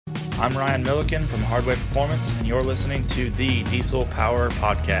I'm Ryan Milliken from Hardway Performance, and you're listening to the Diesel Power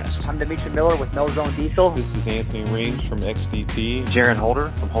Podcast. I'm Dimitri Miller with No Zone Diesel. This is Anthony Reams from XDP. Jaron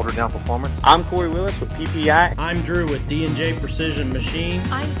Holder from Holder Down Performance. I'm Corey Willis with PPI. I'm Drew with D&J Precision Machine.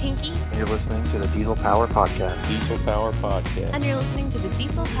 I'm Pinky. And you're listening to the Diesel Power Podcast. Diesel Power Podcast. And you're listening to the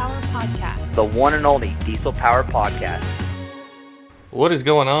Diesel Power Podcast. The one and only Diesel Power Podcast. What is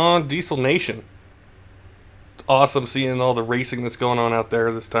going on, Diesel Nation? It's awesome seeing all the racing that's going on out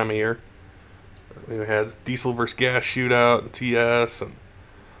there this time of year. We had Diesel versus Gas Shootout and TS and a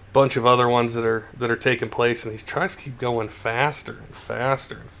bunch of other ones that are taking place, and these trucks keep going faster and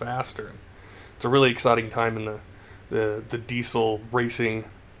faster and faster. And it's a really exciting time in the diesel racing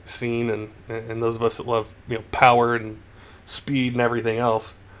scene, and those of us that love power and speed and everything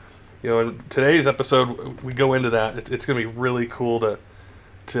else. In today's episode, we go into that. It's going to be really cool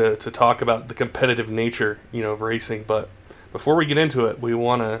to talk about the competitive nature, of racing. But before we get into it, we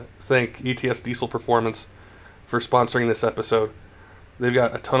want to thank ETS Diesel Performance for sponsoring this episode. They've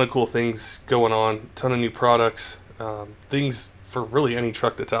got a ton of cool things going on, a ton of new products, things for really any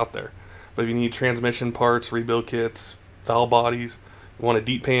truck that's out there. But if you need transmission parts, rebuild kits, valve bodies, you want a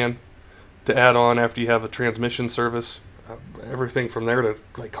deep pan to add on after you have a transmission service, everything from there to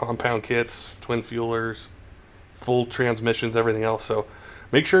like compound kits, twin fuelers, full transmissions, everything else. So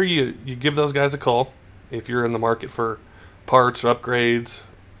make sure you give those guys a call if you're in the market for parts, upgrades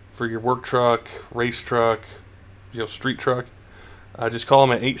for your work truck, race truck, street truck. Just call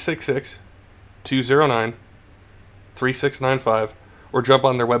them at 866-209-3695 or jump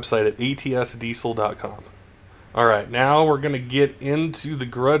on their website at atsdiesel.com. All right, now we're going to get into the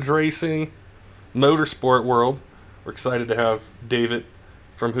Grudge racing motorsport world. We're excited to have David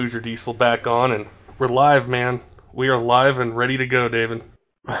from Hoosier Diesel back on, and we're live, man. We are live and ready to go, David.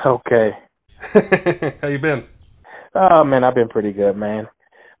 Okay. How you been? Oh, man, I've been pretty good, man.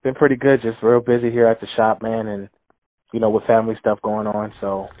 Been pretty good, just real busy here at the shop, man, and, with family stuff going on,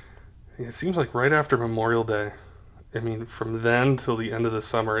 so. It seems like right after Memorial Day, from then till the end of the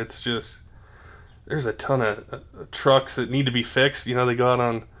summer, it's just, there's a ton of trucks that need to be fixed. They go out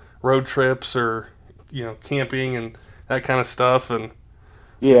on road trips or, camping and that kind of stuff, and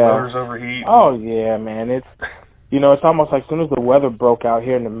motors overheat. Oh, yeah, man, it's almost like as soon as the weather broke out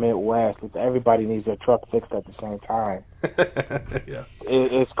here in the Midwest, everybody needs their truck fixed at the same time. Yeah.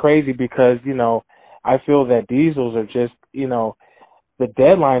 It's crazy because, I feel that diesels are just, the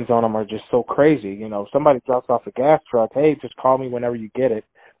deadlines on them are just so crazy. Somebody drops off a gas truck, hey, just call me whenever you get it,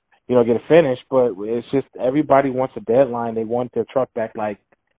 get it finished. But it's just everybody wants a deadline. They want their truck back like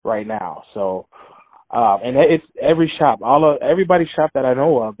right now. So, and it's every shop, everybody's shop that I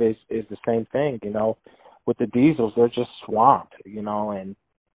know of is the same thing, with the diesels. They're just swamped, and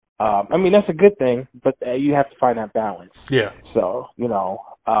that's a good thing, but you have to find that balance. Yeah. So,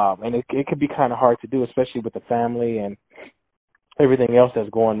 and it could be kind of hard to do, especially with the family and everything else that's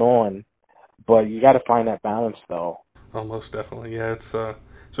going on, but you got to find that balance, though. Oh, most definitely. Yeah, it's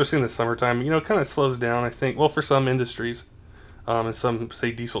especially in the summertime, kind of slows down, I think. Well, for some industries, and some,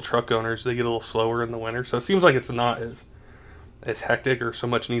 say, diesel truck owners, they get a little slower in the winter, so it seems like it's not as hectic or so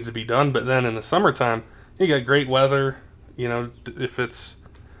much needs to be done. But then in the summertime, you got great weather, if it's,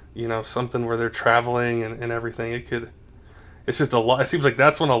 something where they're traveling and everything, it's just a lot. It seems like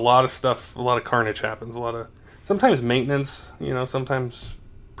that's when a lot of carnage happens, sometimes maintenance, sometimes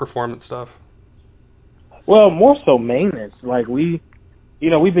performance stuff. Well, more so maintenance. Like we've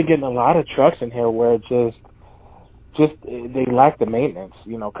been getting a lot of trucks in here where just they lack the maintenance.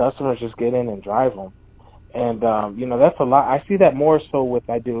 Customers just get in and drive them. And, that's a lot. I see that more so with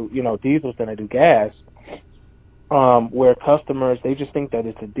I do, diesels than I do gas. Where customers, they just think that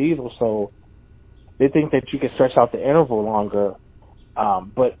it's a diesel, so they think that you can stretch out the interval longer.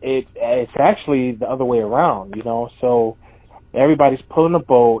 But it's actually the other way around, so everybody's pulling a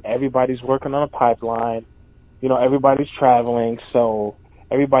boat, everybody's working on a pipeline, everybody's traveling, so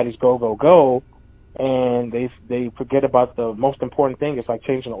everybody's go, and they forget about the most important thing. It's like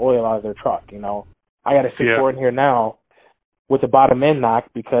changing the oil out of their truck, I got a 6-4 in here now with the bottom end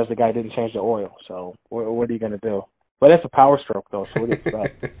knocked because the guy didn't change the oil. So what are you going to do? But that's a power stroke, though, so what do you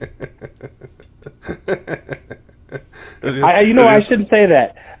expect? I shouldn't say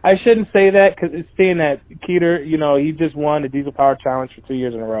that. I shouldn't say that because it's seeing that Keeter, he just won the Diesel Power Challenge for 2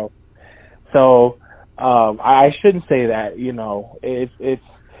 years in a row. So I shouldn't say that, it's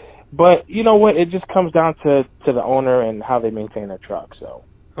but you know what? It just comes down to the owner and how they maintain their truck. So.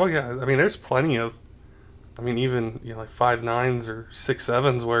 Oh, yeah. There's plenty of, even, like 5.9s or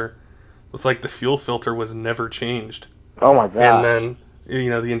 6.7s where it's like the fuel filter was never changed. Oh, my God. And then,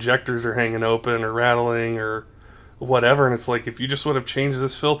 the injectors are hanging open or rattling or whatever, and it's like, if you just would have changed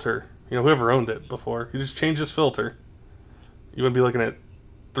this filter, whoever owned it before, you just changed this filter, you would be looking at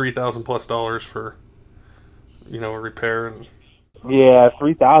 $3,000+ for, a repair. And Yeah,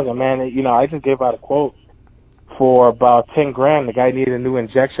 3,000, man. I just gave out a quote for about 10 grand. The guy needed a new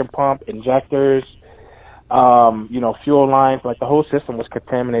injection pump, injectors, fuel lines. Like, the whole system was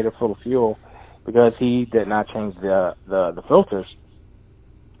contaminated full of fuel because he did not change the filters.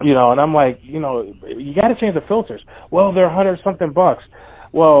 And I'm like, you got to change the filters. Well, they're $100-something.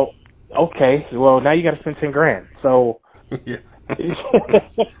 Well, okay. Well, now you got to spend 10 grand. So, yeah.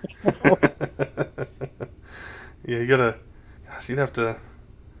 Yeah, you gotta. Gosh, you'd have to.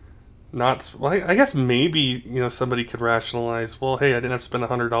 Not. Well, I guess maybe somebody could rationalize. Well, hey, I didn't have to spend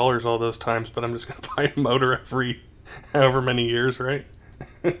 $100 all those times, but I'm just gonna buy a motor every however many years, right?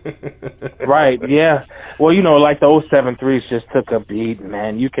 Right. Yeah. Well, like the 073s just took a beat,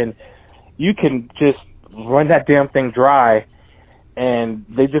 man. You can just run that damn thing dry, and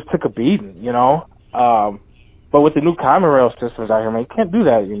they just took a beating, But with the new common rail systems out here, man, you can't do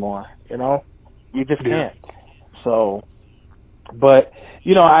that anymore. You just can't. So, but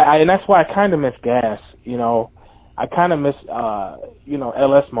and that's why I kind of miss gas. I kind of miss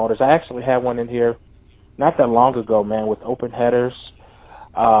LS motors. I actually had one in here not that long ago, man, with open headers.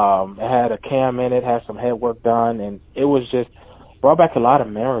 It had a cam in it, had some head work done, and it was just brought back a lot of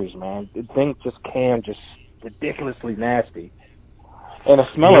memories, man. The thing just ridiculously nasty, and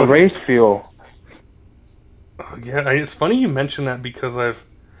the smell of race fuel. Yeah, it's funny you mention that because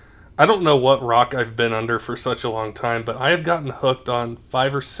I don't know what rock I've been under for such a long time, but I have gotten hooked on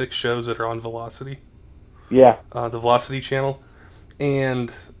 5 or 6 shows that are on Velocity. Yeah. The Velocity channel.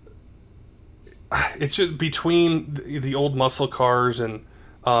 And it's just between the old muscle cars and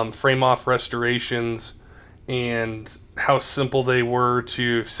frame-off restorations and how simple they were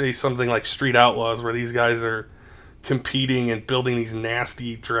to say something like Street Outlaws, where these guys are competing and building these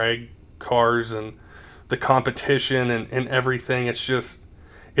nasty drag cars and the competition and everything.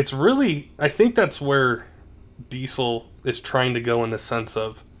 It's really, I think that's where Diesel is trying to go, in the sense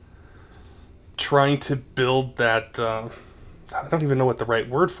of trying to build that, I don't even know what the right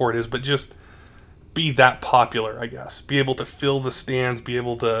word for it is, but just be that popular, I guess. Be able to fill the stands, be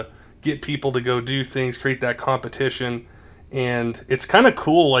able to get people to go do things, create that competition. And it's kind of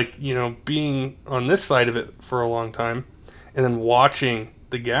cool, like, being on this side of it for a long time and then watching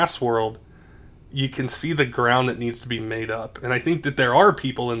the gas world. You can see the ground that needs to be made up. And I think that there are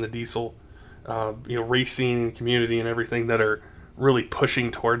people in the diesel, racing community and everything that are really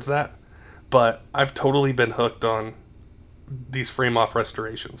pushing towards that. But I've totally been hooked on these frame-off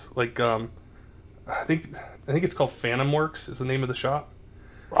restorations. Like, I think it's called Phantom Works is the name of the shop.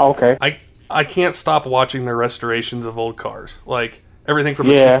 Okay. I can't stop watching their restorations of old cars. Like, everything from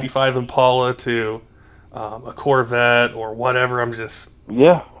a 65 Impala to a Corvette or whatever. I'm just...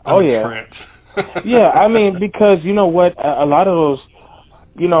 Yeah. I'm in trance. Yeah, I mean, because you know what, a lot of those,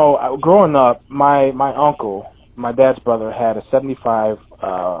 growing up, my uncle, my dad's brother, had a 75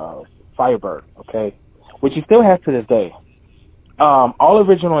 Firebird, okay, which he still has to this day. All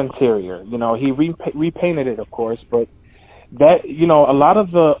original interior, he repainted it, of course, but that, a lot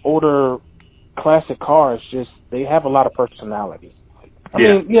of the older classic cars, they have a lot of personality. I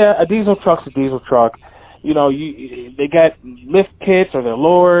mean, yeah, a diesel truck's a diesel truck. They got lift kits, or they're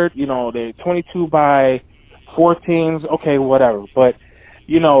lowered, they're 22 by 14s, okay, whatever. But,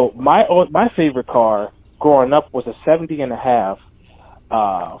 my favorite car growing up was a 70.5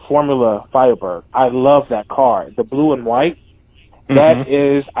 Formula Firebird. I love that car. The blue and white. Mm-hmm. That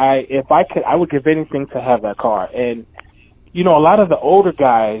is, if I could, I would give anything to have that car. And, a lot of the older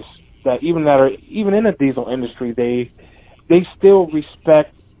guys that are even in the diesel industry, they still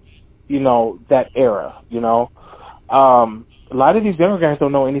respect that era, a lot of these younger guys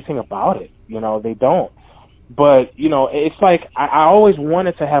don't know anything about it, they don't. But, it's like, I always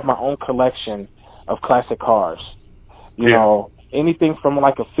wanted to have my own collection of classic cars, anything from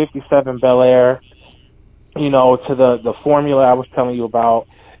like a 57 Bel Air, to the Formula I was telling you about,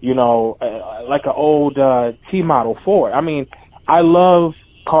 like an old T-model Ford. I mean, I love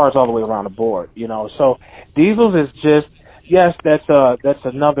cars all the way around the board, so diesels is just, yes, that's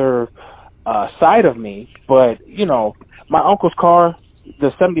another side of me, but my uncle's car,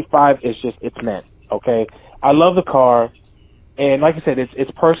 the 75, it's meant, okay? I love the car, and like I said,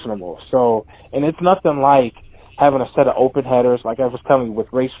 it's personable. So, and it's nothing like having a set of open headers, like I was telling you,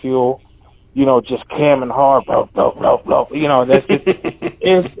 with race fuel, just camming hard, blah, blah, blah, blah. That's just,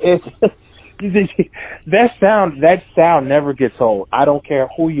 that sound never gets old. I don't care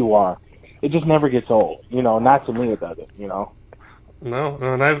who you are. It just never gets old. Not to me it doesn't, No,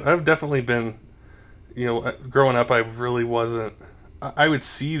 and I've definitely been growing up, I really wasn't. I would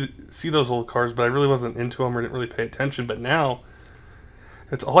see those old cars, but I really wasn't into them or didn't really pay attention. But now,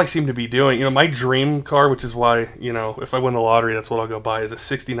 that's all I seem to be doing. My dream car, which is why, if I win the lottery, that's what I'll go buy, is a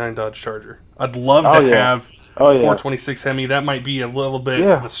 '69 Dodge Charger. I'd love to have a 426 Hemi. That might be a little bit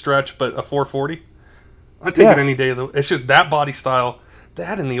of a stretch, but a 440, I'd take it any day of the. It's just that body style,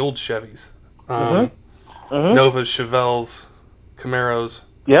 that and the old Chevys, Novas, Chevelles, Camaros.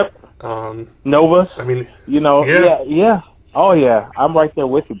 Yep. Novas. I mean, yeah. Oh yeah, I'm right there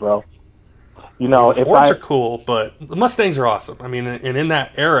with you, bro. The Fords are cool, but the Mustangs are awesome. I mean, and in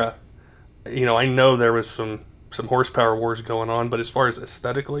that era, I know there was some horsepower wars going on, but as far as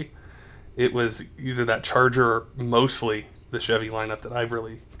aesthetically, it was either that Charger or mostly the Chevy lineup that I've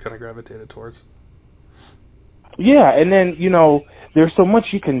really kind of gravitated towards. Yeah, and then there's so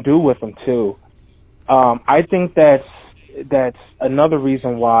much you can do with them too. I think that's another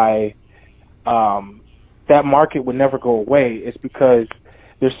reason why that market would never go away, is because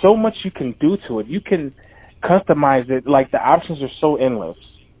there's so much you can do to it. You can customize it. Like, the options are so endless.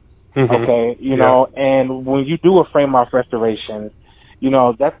 Okay, and when you do a frame-off restoration,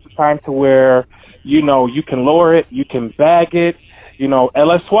 that's the time to where, you can lower it, you can bag it,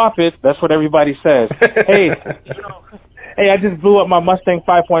 LS swap it. That's what everybody says. Hey, hey, I just blew up my Mustang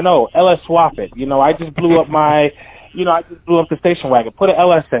 5.0. LS swap it. I just blew up my, I just blew up the station wagon. Put an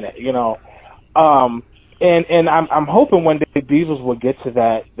LS in it. And I'm hoping one day diesels will get to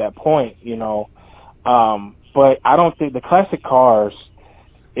that point. But I don't think the classic cars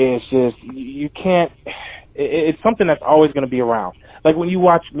is just, you can't. It's something that's always going to be around. Like when you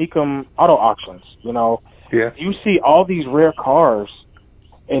watch Mecum auto auctions, you see all these rare cars,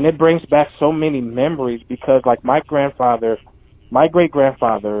 and it brings back so many memories because, like, my great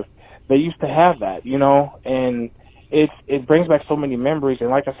grandfather, they used to have that, and it brings back so many memories. And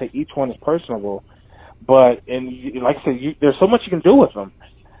like I say, each one is personable. But, and like I said, there's so much you can do with them.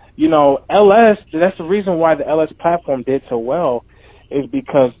 LS, that's the reason why the LS platform did so well, is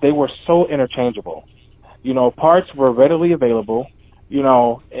because they were so interchangeable. Parts were readily available. You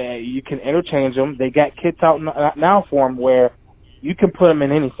can interchange them. They got kits out now for them where you can put them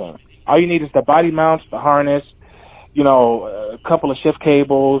in anything. All you need is the body mounts, the harness, a couple of shift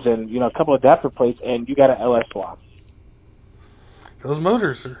cables, and, a couple of adapter plates, and you got an LS swap. Those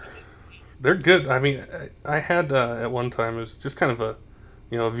motors they're good. I mean, I had at one time, it was just kind of a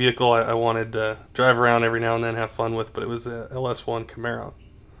vehicle I wanted to drive around every now and then, have fun with, but it was a LS1 Camaro,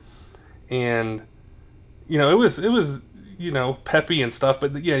 and it was peppy and stuff,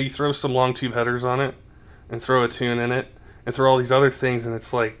 but you throw some long tube headers on it and throw a tune in it and throw all these other things, and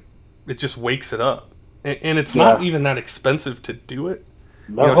it's like it just wakes it up, and it's not even that expensive to do it.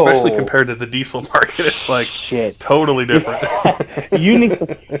 No. Especially compared to the diesel market, it's like totally different. You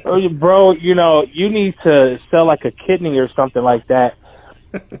need, bro. You need to sell like a kidney or something like that.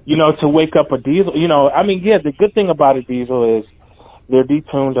 To wake up a diesel. The good thing about a diesel is they're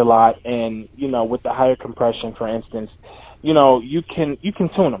detuned a lot, and with the higher compression, for instance, you can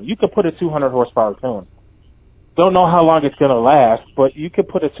tune them. You could put a 200 horsepower tune. Don't know how long it's gonna last, but you could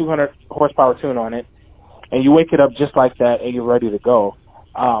put a 200 horsepower tune on it, and you wake it up just like that, and you're ready to go.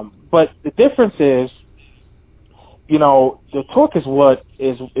 But the difference is, the torque is what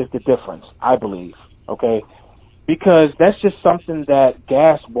is the difference, I believe, okay? Because that's just something that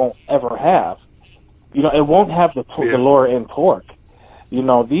gas won't ever have. It won't have the lower end torque.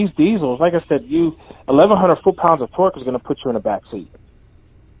 These diesels, like I said, 1,100 foot-pounds of torque is going to put you in the back seat.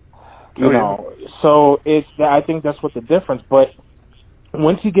 So I think that's what the difference. But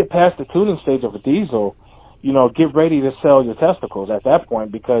once you get past the tuning stage of a diesel, get ready to sell your testicles at that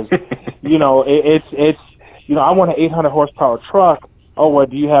point, because, I want an 800 horsepower truck. Oh, well,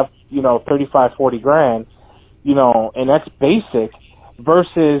 do you have, 35, 40 grand, and that's basic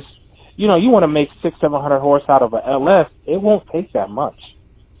versus, you want to make 600-700 horse out of a LS. It won't take that much.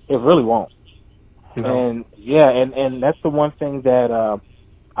 It really won't. No. And that's the one thing that,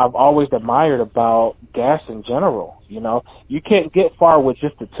 I've always admired about gas in general. You can't get far with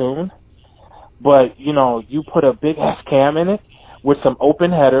just a tune. But, you put a big-ass cam in it with some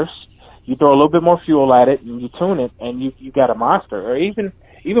open headers, you throw a little bit more fuel at it, and you tune it, and you got a monster. Or even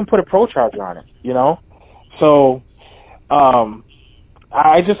put a Pro Charger on it, So,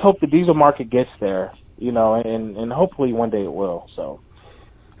 I just hope the diesel market gets there, and hopefully one day it will, so.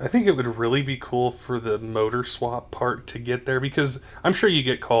 I think it would really be cool for the motor swap part to get there, because I'm sure you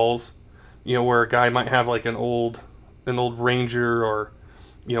get calls, where a guy might have like an old Ranger or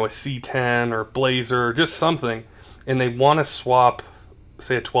a C10 or Blazer or just something, and they want to swap,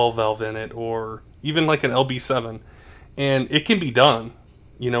 say, a 12 valve in it, or even like an LB7, and it can be done.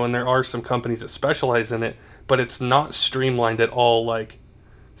 and there are some companies that specialize in it, but it's not streamlined at all, like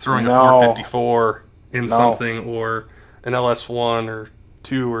throwing a 454 in something, or an LS1 or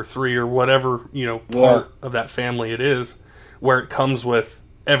 2 or 3 or whatever, part of that family it is, where it comes with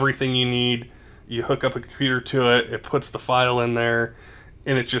everything you need. You hook up a computer to it, it puts the file in there,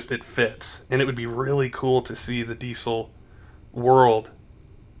 and it fits. And it would be really cool to see the diesel world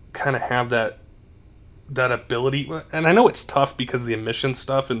kind of have that ability. And I know it's tough because of the emission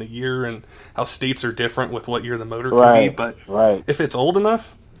stuff and the year and how states are different with what year the motor can be, but if it's old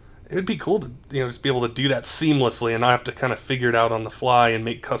enough, it would be cool to just be able to do that seamlessly and not have to kind of figure it out on the fly and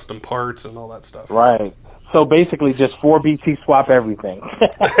make custom parts and all that stuff. Right. So basically just 4BT swap everything.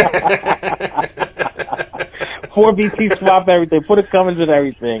 4BT swap everything. Put a Cummins in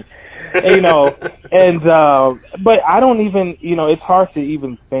everything. But I don't even, it's hard to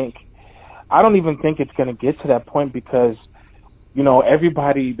even think. I don't even think it's going to get to that point because,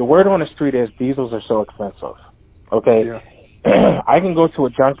 everybody, the word on the street is diesels are so expensive. Okay? Yeah. I can go to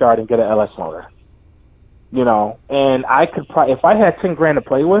a junkyard and get an LS motor. And I could probably, if I had 10 grand to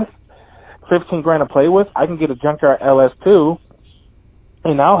play with, 15 grand to play with, I can get a junkyard LS2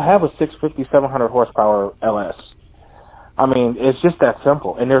 and I'll have a 650, 700 horsepower LS. I mean, it's just that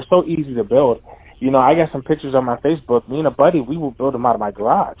simple. And they're so easy to build. I got some pictures on my Facebook. Me and a buddy, we will build them out of my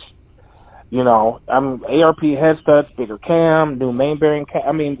garage. I'm ARP head studs, bigger cam, new main bearing cam.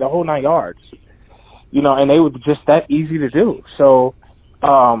 I mean, the whole 9 yards. And they were just that easy to do. So,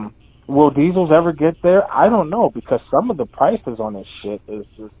 will diesels ever get there? I don't know, because some of the prices on this shit is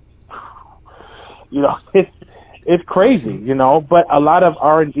just, it's crazy, but a lot of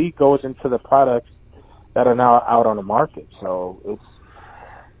R&D goes into the products that are now out on the market. So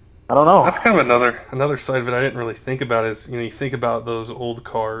I don't know. That's kind of another side of it I didn't really think about is, you think about those old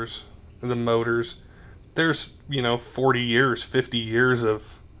cars, the motors, there's, 40 years, 50 years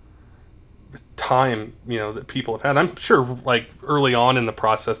of time, that people have had. I'm sure, like, early on in the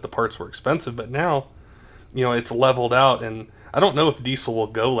process, the parts were expensive, but now, it's leveled out, and I don't know if diesel will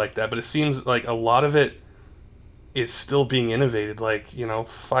go like that, but it seems like a lot of it is still being innovated. Like,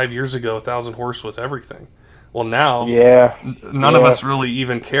 5 years ago, 1,000 horse was everything. Well, now, none of us really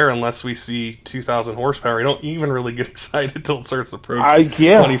even care unless we see 2,000 horsepower. We don't even really get excited till it starts approaching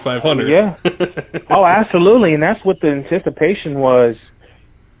 2,500. Yeah. Oh, absolutely, and that's what the anticipation was.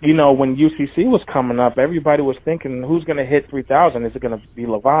 When UCC was coming up, everybody was thinking, who's going to hit 3,000? Is it going to be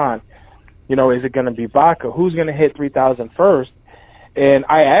Levant? Is it going to be Baca? Who's going to hit 3,000 first? And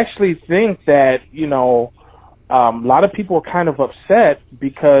I actually think that, a lot of people are kind of upset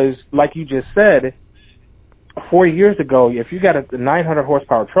because, like you just said, 4 years ago, if you got a 900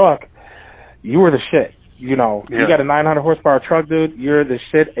 horsepower truck, you were the shit. You got a 900 horsepower truck, dude, you're the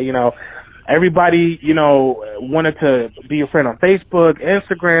shit. Everybody, wanted to be your friend on Facebook,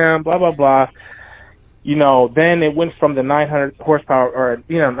 Instagram, blah, blah, blah. Then it went from the 900 horsepower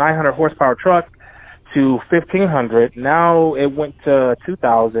 900 horsepower truck to 1,500. Now it went to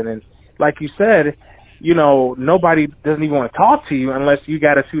 2,000. And like you said, nobody doesn't even want to talk to you unless you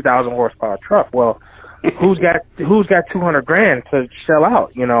got a 2,000 horsepower truck. Well, who's got 200 grand to shell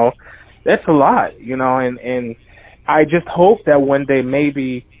out? That's a lot, and I just hope that one day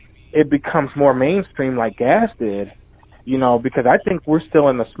maybe it becomes more mainstream like gas did, because I think we're still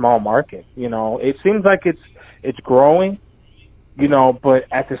in the small market. It seems like it's growing, but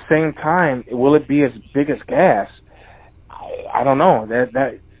at the same time, will it be as big as gas? I don't know.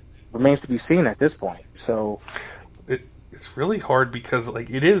 That remains to be seen at this point. So it's really hard because, like,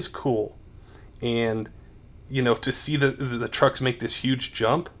 it is cool, and to see the trucks make this huge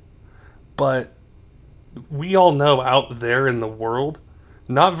jump, but we all know out there in the world,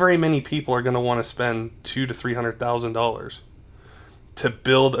 not very many people are going to want to spend $200,000 to $300,000 to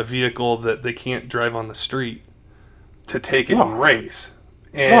build a vehicle that they can't drive on the street to take it and race.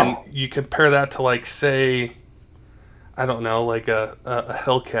 And you compare that to, like, say, I don't know, like a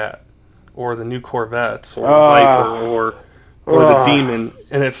Hellcat or the new Corvettes or the Viper or the Demon,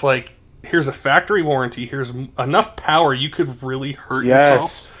 and it's like, here's a factory warranty, here's enough power you could really hurt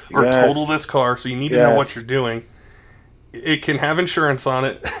yourself or total this car, so you need to know what you're doing. It can have insurance on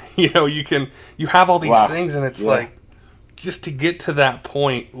it. You have all these things, and it's like, just to get to that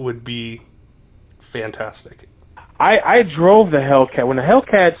point would be fantastic. I drove the Hellcat. When the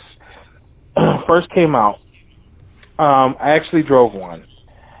Hellcats first came out, I actually drove one.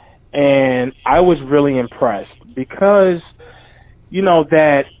 And I was really impressed because,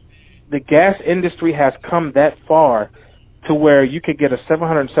 that the gas industry has come that far to where you could get a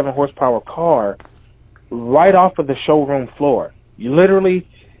 707 horsepower car right off of the showroom floor. You literally,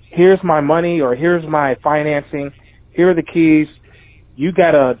 here's my money or here's my financing, here are the keys, you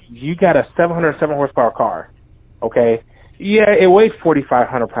got a 707 horsepower car, okay? Yeah, it weighs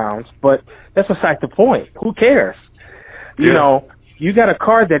 4,500 pounds, but that's beside the point. Who cares? You know, you got a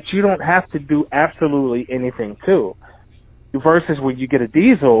car that you don't have to do absolutely anything to. Versus when you get a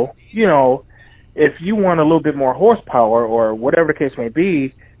diesel, you know, if you want a little bit more horsepower or whatever the case may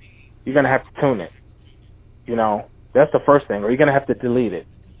be, you're going to have to tune it. You know, that's the first thing, or you're going to have to delete it.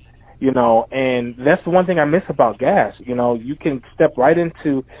 You know, and that's the one thing I miss about gas. You know, you can step right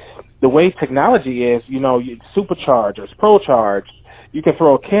into the way technology is, you know, superchargers, pro-charged. You can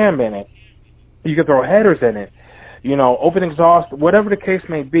throw a cam in it. You can throw headers in it. You know, open exhaust, whatever the case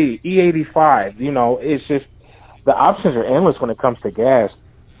may be, E85, you know, it's just, the options are endless when it comes to gas.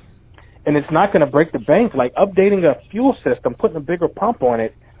 And it's not going to break the bank. Like updating a fuel system, putting a bigger pump on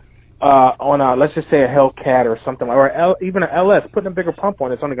it, on a, let's just say a Hellcat or something, or even an LS, putting a bigger pump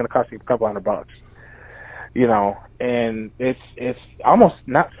on it's only going to cost you a couple $100. You know, and it's almost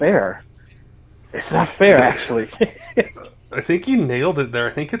not fair. It's not fair, actually. I think you nailed it there.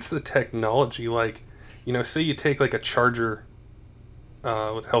 I think it's the technology. Like, you know, say you take like a Charger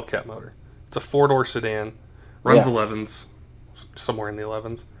with Hellcat motor. It's a 4-door sedan, runs 11s, somewhere in the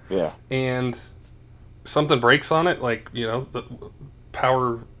 11s. Yeah. And something breaks on it, like, you know, the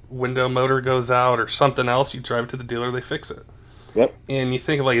power window motor goes out or something else, you drive it to the dealer, they fix it. Yep. And you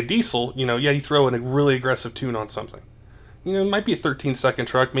think of like a diesel, you know, yeah, you throw in a really aggressive tune on something. You know, it might be a 13-second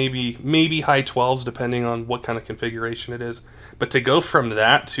truck, maybe high 12s, depending on what kind of configuration it is. But to go from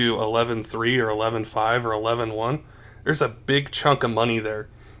that to 11.3 or 11.5 or 11.1, there's a big chunk of money there.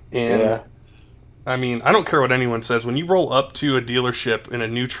 And, I mean, I don't care what anyone says. When you roll up to a dealership in a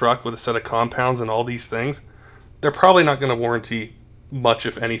new truck with a set of compounds and all these things, they're probably not going to warranty much,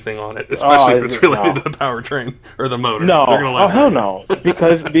 if anything, on it, especially if it's related to the powertrain or the motor. No, they're gonna hell no,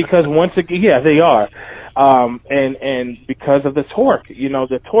 because once again, yeah, they are, and because of the torque, you know,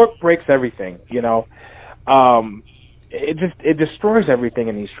 the torque breaks everything. You know, it destroys everything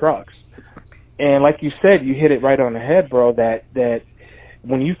in these trucks. And like you said, you hit it right on the head, bro. That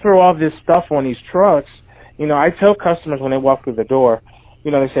when you throw all this stuff on these trucks, you know, I tell customers when they walk through the door,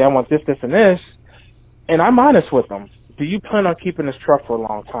 you know, they say, I want this, this, and this, and I'm honest with them. Do you plan on keeping this truck for a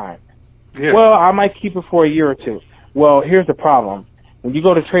long time? Yeah. Well, I might keep it for a year or two. Well, here's the problem. When you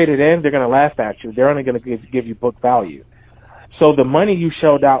go to trade it in, they're going to laugh at you. They're only going to give you book value. So the money you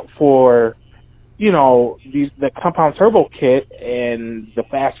shelled out for, you know, the compound turbo kit and the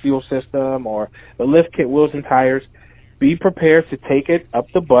fast fuel system or the lift kit, wheels and tires, be prepared to take it up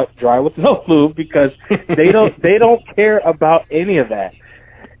the butt, dry with no lube, because they don't care about any of that.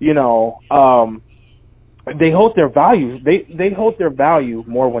 You know, they hold their value. They hold their value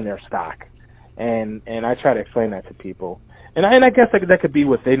more when they're stock, and I try to explain that to people. And I guess that could be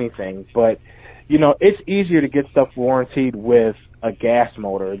with anything, but you know, it's easier to get stuff warranted with a gas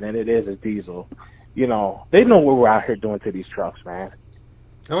motor than it is a diesel. You know, they know what we're out here doing to these trucks, man.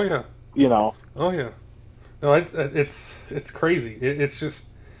 Oh yeah. You know. Oh yeah. No, it's crazy. It's just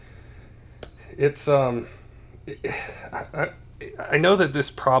I know that this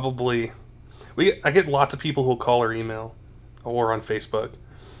probably. I get lots of people who'll call or email or on Facebook,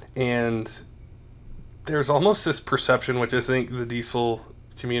 and there's almost this perception, which I think the diesel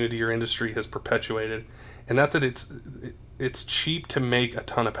community or industry has perpetuated, and that it's cheap to make a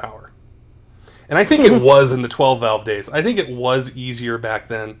ton of power. And I think it was in the 12-valve days. I think it was easier back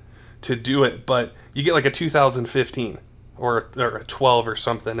then to do it, but you get like a 2015 or a 12 or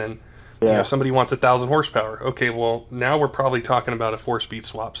something, and you know, somebody wants 1,000 horsepower. Okay, well, now we're probably talking about a 4-speed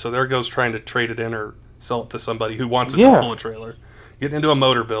swap. So there goes trying to trade it in or sell it to somebody who wants it to pull a trailer. Getting into a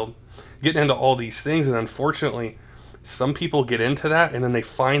motor build, getting into all these things, and unfortunately, some people get into that, and then they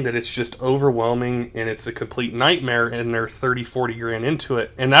find that it's just overwhelming, and it's a complete nightmare, and they're 30, 40 grand into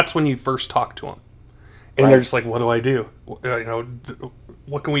it. And that's when you first talk to them. And they're just like, what do I do? You know,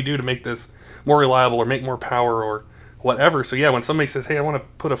 what can we do to make this more reliable or make more power or whatever? So yeah, when somebody says, hey, I want to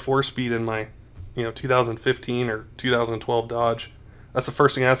put a 4-speed in my, you know, 2015 or 2012 Dodge, that's the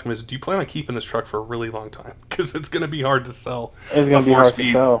first thing I ask them is, do you plan on keeping this truck for a really long time? Because it's going to be hard to sell a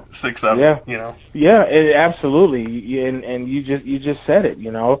 4-speed 6.7, you know? Yeah, absolutely. And you just said it,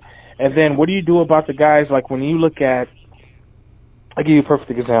 you know? And then what do you do about the guys, like when you look at, I'll give you a perfect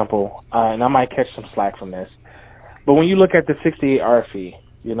example, and I might catch some slack from this, but when you look at the 68 RFE,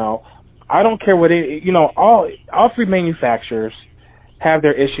 you know, I don't care what it, you know, all three manufacturers have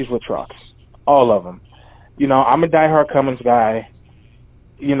their issues with trucks. All of them. You know, I'm a diehard Cummins guy.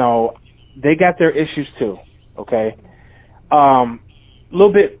 You know, they got their issues too, okay? A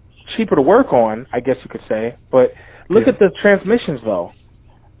little bit cheaper to work on, I guess you could say, but look at the transmissions though.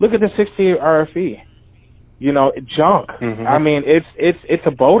 Look at the 68 RFE. junk. Mhm. I mean, it's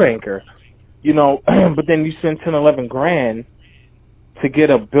a boat anchor, but then you spend 10, 11 grand to get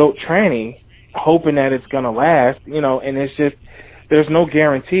a built tranny, hoping that it's going to last, and it's just, there's no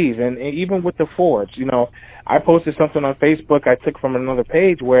guarantees. And even with the Fords, I posted something on Facebook I took from another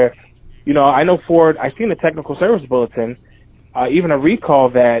page where, I know Ford, I seen the technical service bulletin, even a recall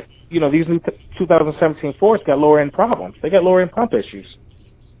that, these new 2017 Fords got lower end problems. They got lower end pump issues.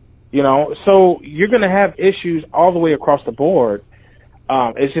 So you're going to have issues all the way across the board.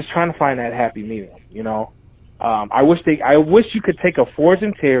 It's just trying to find that happy medium, I wish you could take a Ford's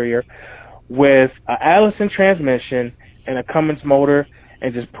interior with an Allison transmission and a Cummins motor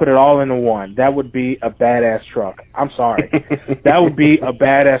and just put it all into one. That would be a badass truck. I'm sorry. That would be a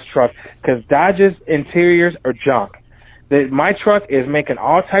badass truck, because Dodge's interiors are junk. My truck is making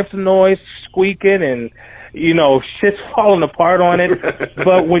all types of noise, squeaking, and shit's falling apart on it.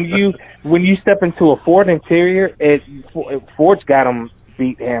 But when you step into a Ford interior, Ford's got them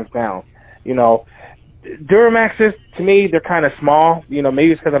beat hands down. Duramaxes, to me, they're kind of small.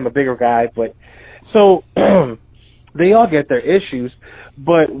 Maybe it's because I'm a bigger guy, but so they all get their issues.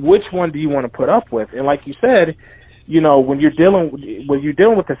 But which one do you want to put up with? And like you said, when you're dealing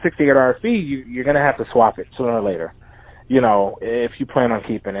with the 68 RFE, you're gonna have to swap it sooner or later. If you plan on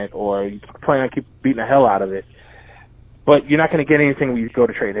keeping it, or you plan on beating the hell out of it. But you're not going to get anything when you go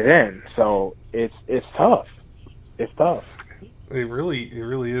to trade it in. So it's tough. It's tough. It really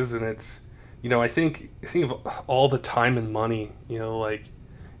is, and it's, I think of all the time and money, like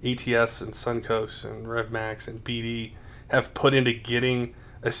ATS and Suncoast and RevMax and BD have put into getting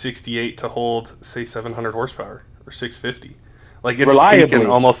a 68 to hold, say, 700 horsepower or 650. Like, it's taken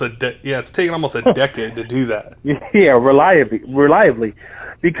almost it's taken almost a decade to do that. Yeah, reliably,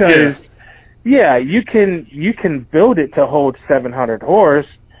 because you can build it to hold 700 horse.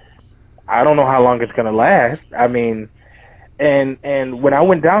 I don't know how long it's gonna last. I mean, and when I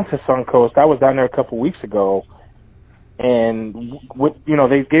went down to Suncoast, I was down there a couple weeks ago, and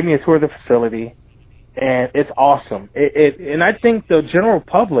they gave me a tour of the facility, and it's awesome. And I think the general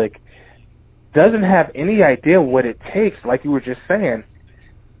public doesn't have any idea what it takes. Like you were just saying,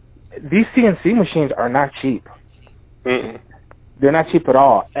 these CNC machines are not cheap. Mm-mm. They're not cheap at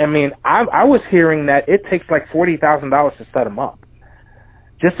all. I mean, I was hearing that it takes like $40,000 to set them up,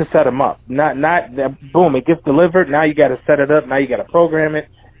 just to set them up. Not boom, it gets delivered. Now you got to set it up. Now you got to program it.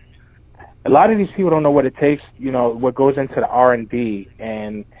 A lot of these people don't know what it takes. What goes into the R&D.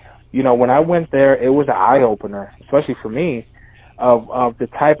 And when I went there, it was an eye opener, especially for me. Of the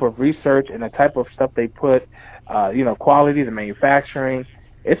type of research and the type of stuff they put, quality, the manufacturing.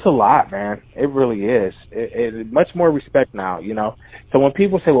 It's a lot, man. It really is. It's much more respect now, So when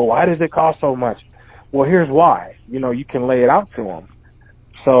people say, well, why does it cost so much? Well, here's why. You can lay it out to them.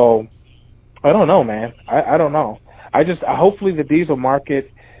 So I don't know, man. I don't know. Hopefully the diesel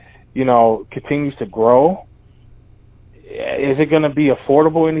market, continues to grow. Is it going to be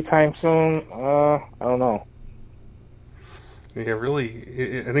affordable anytime soon? I don't know. Yeah,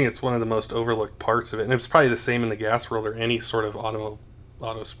 really, I think it's one of the most overlooked parts of it, and it's probably the same in the gas world or any sort of auto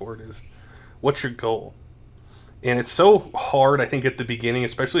sport, is what's your goal? And it's so hard, I think, at the beginning,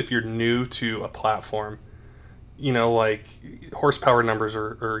 especially if you're new to a platform. Like horsepower numbers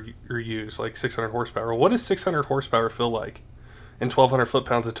are used, like 600 horsepower. What does 600 horsepower feel like? And 1,200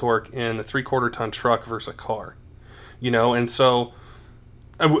 foot-pounds of torque in a 3/4-ton truck versus a car? And so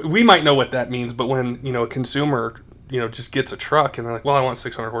we might know what that means, but when, a consumer just gets a truck and they're like, well, I want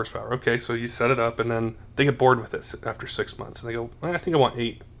 600 horsepower. Okay, so you set it up, and then they get bored with it after 6 months, and they go, well, I think I want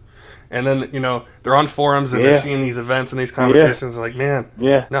 8. And then, they're on forums and they're seeing these events and these competitions. They're like, man,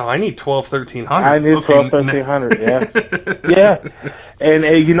 no, I need 12, 1300. I need 12, 1300, yeah.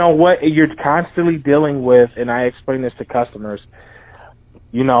 And you know what? You're constantly dealing with, and I explain this to customers,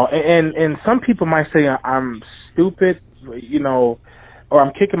 and some people might say I'm stupid, or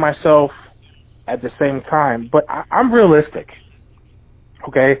I'm kicking myself at the same time, but I'm realistic.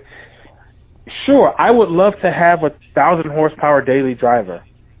 Okay, sure, I would love to have 1,000 horsepower daily driver,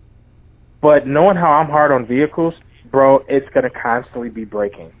 but knowing how I'm hard on vehicles, bro, it's gonna constantly be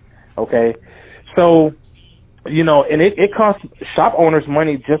breaking. Okay, so and it costs shop owners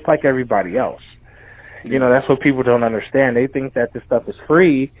money just like everybody else. That's what people don't understand. They think that this stuff is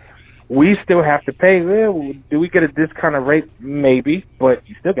free. We still have to pay. Well, do we get a discounted rate? Maybe, but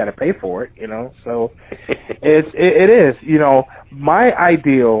you still got to pay for it, So it is, my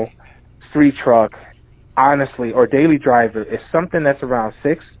ideal street truck, honestly, or daily driver is something that's around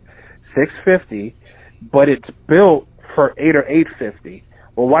 650, but it's built for 8 or 850.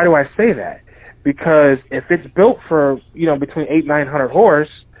 Well, why do I say that? Because if it's built for, between 800-900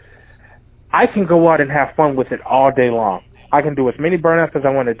 horse, I can go out and have fun with it all day long. I can do as many burnouts as I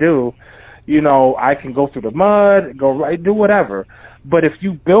want to do. I can go through the mud, go right, do whatever. But if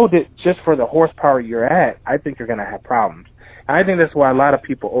you build it just for the horsepower you're at, I think you're going to have problems. And I think that's why a lot of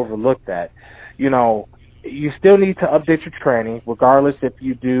people overlook that. You still need to update your training, regardless if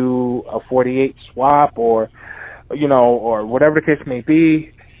you do a 48 swap or whatever the case may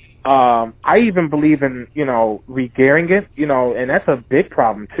be. I even believe in, re-gearing it, and that's a big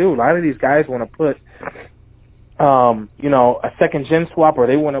problem too. A lot of these guys want to put, a second gen swap, or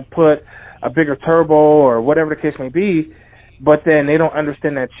they want to put a bigger turbo or whatever the case may be, but then they don't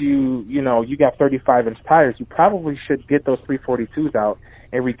understand that you got 35-inch tires. You probably should get those 342s out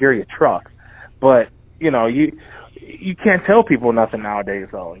and re-gear your truck. But, you can't tell people nothing nowadays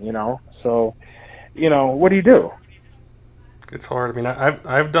though, So, what do you do? It's hard. I mean,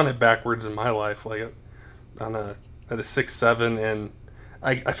 I've done it backwards in my life, like at a 6.7, and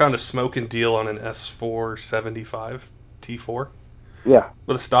I found a smoking deal on an S475 T4. Yeah.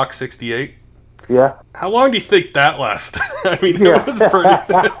 With a stock 68. Yeah. How long do you think that lasted? I mean, it was pretty.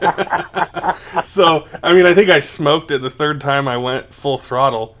 So, I mean, I think I smoked it the third time I went full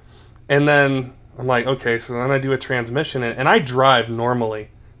throttle, and then I'm like, okay, so then I do a transmission, and I drive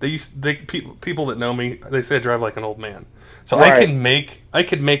normally. People that know me, they say I drive like an old man. So right. I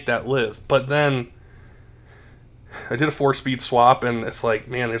could make that live. But then I did a 4-speed swap, and it's like,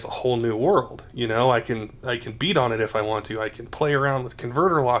 man, there's a whole new world. I can beat on it if I want to. I can play around with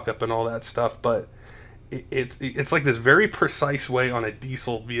converter lockup and all that stuff. But it's like this very precise way on a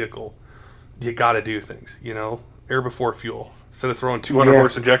diesel vehicle. You got to do things. Air before fuel. Instead of throwing 200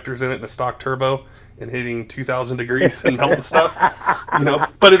 horse injectors in it in a stock turbo and hitting 2,000 degrees and melting stuff,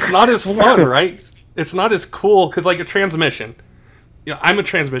 But it's not as fun, right? It's not as cool because, like, a transmission. I'm a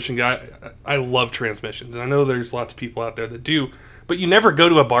transmission guy. I love transmissions, and I know there's lots of people out there that do. But you never go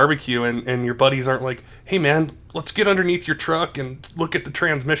to a barbecue and your buddies aren't like, "Hey, man, let's get underneath your truck and look at the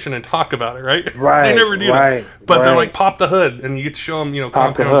transmission and talk about it," right? Right. They never do that. But they're like, pop the hood, and you get to show them,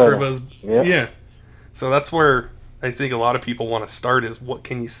 compound turbos. Yep. Yeah. So that's where I think a lot of people want to start is what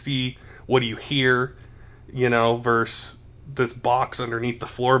can you see, what do you hear, versus this box underneath the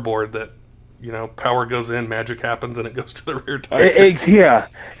floorboard that, power goes in, magic happens, and it goes to the rear tire.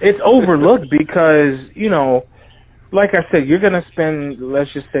 It's overlooked because, like I said, you're going to spend,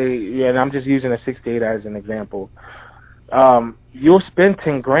 let's just say, and I'm just using a 68 as an example. You'll spend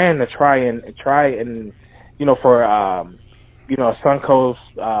 $10,000 to try and for, a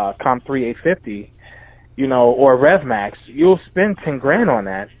Suncoast Comp 3 850, or a RevMax, you'll spend $10,000 on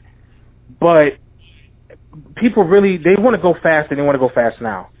that. But people really, they want to go fast, and they want to go fast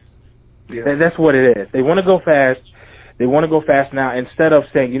now. Yeah. That's what it is. They want to go fast. They want to go fast now instead of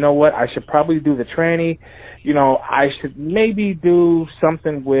saying, you know what, I should probably do the tranny. I should maybe do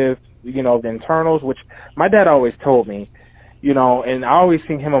something with, the internals, which my dad always told me, and I always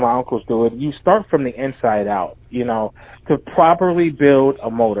seen him and my uncles do it. You start from the inside out, to properly build a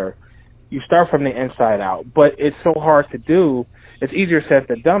motor. You start from the inside out. But it's so hard to do. It's easier said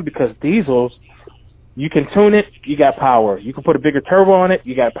than done because diesels, you can tune it, you got power. You can put a bigger turbo on it,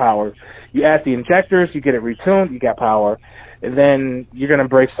 you got power. You add the injectors, you get it retuned, you got power. And then you're going to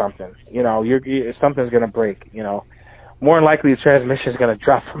break something. Something's going to break, More than likely the transmission is going to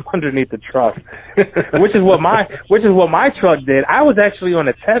drop from underneath the truck, which is what my truck did. I was actually on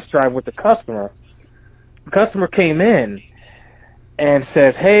a test drive with the customer. The customer came in and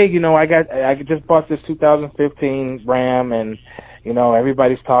says, "Hey, I just bought this 2015 Ram, and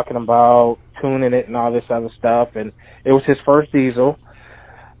everybody's talking about tuning it and all this other stuff, and it was his first diesel."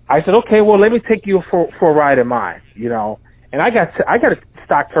 I said, "Okay, well, let me take you for a ride in mine, And I got a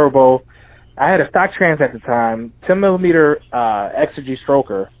stock turbo. I had a stock trans at the time, 10mm Exergy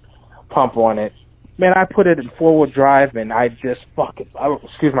stroker pump on it. Man, I put it in 4-wheel drive, and I just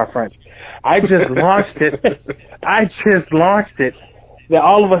excuse my French. I just launched it. Then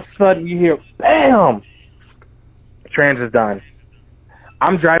all of a sudden you hear, bam! Trans is done.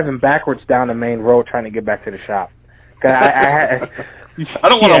 I'm driving backwards down the main road trying to get back to the shop. I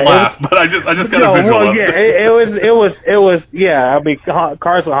don't want to laugh, but I just got a visual. Well, yeah, it was. Yeah, I mean,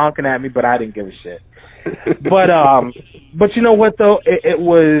 cars were honking at me, but I didn't give a shit. But you know what though? It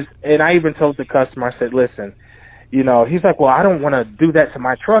was, and I even told the customer, I said, listen, he's like, well, I don't want to do that to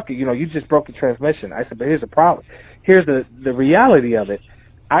my truck. You just broke the transmission. I said, but here's the problem. Here's the reality of it.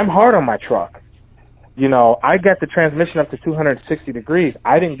 I'm hard on my truck. I got the transmission up to 260 degrees.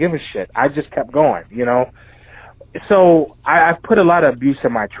 I didn't give a shit. I just kept going, So I've put a lot of abuse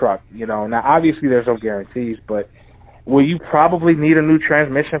in my truck, Now, obviously, there's no guarantees, but will you probably need a new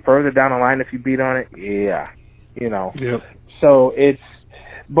transmission further down the line if you beat on it? Yeah, Yep. So it's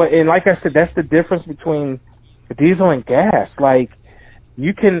But and like I said, that's the difference between diesel and gas. Like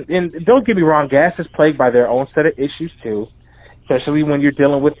you can, and don't get me wrong, gas is plagued by their own set of issues too, especially when you're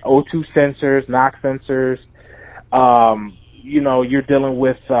dealing with O2 sensors, NOx sensors. You're dealing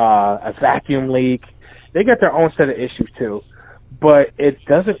with a vacuum leak. They got their own set of issues too, but it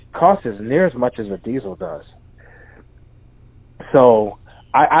doesn't cost as near as much as a diesel does. So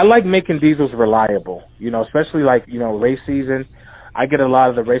I like making diesels reliable, especially like, race season. I get a lot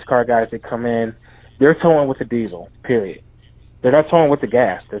of the race car guys that come in, they're towing with the diesel, period. They're not towing with the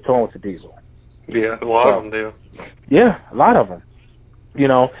gas, they're towing with the diesel. Yeah, a lot of them do. Yeah, a lot of them.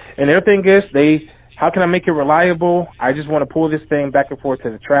 And their thing is, how can I make it reliable? I just want to pull this thing back and forth to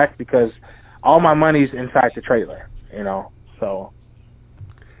the track because all my money's inside the trailer, so.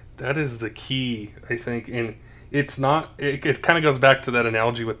 That is the key, I think, and it's not, it kind of goes back to that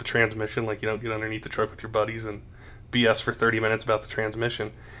analogy with the transmission, like you don't get underneath the truck with your buddies and BS for 30 minutes about the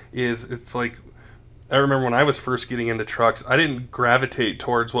transmission. It's like, I remember when I was first getting into trucks, I didn't gravitate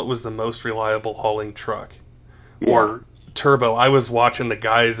towards what was the most reliable hauling truck or turbo. I was watching the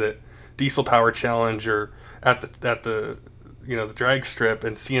guys at Diesel Power Challenge or at the the drag strip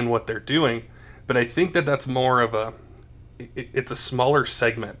and seeing what they're doing. But I think that's more of it's a smaller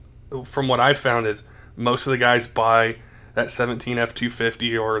segment. From what I found is most of the guys buy that 17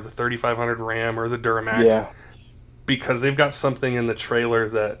 F250 or the 3500 Ram or the Duramax because they've got something in the trailer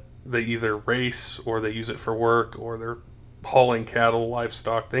that they either race or they use it for work or they're hauling cattle,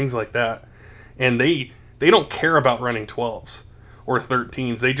 livestock, things like that. And they don't care about running 12s or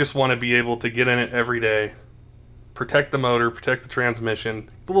 13s. They just want to be able to get in it every day, protect the motor, protect the transmission,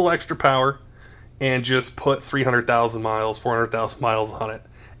 a little extra power, and just put 300,000 miles, 400,000 miles on it,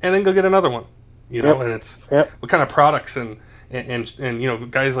 and then go get another one. And it's what kind of products and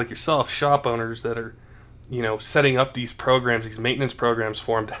guys like yourself, shop owners that are setting up these programs, these maintenance programs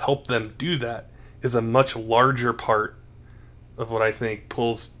for them to help them do that is a much larger part of what I think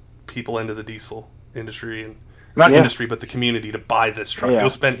pulls people into the diesel industry and not industry, but the community to buy this truck. You'll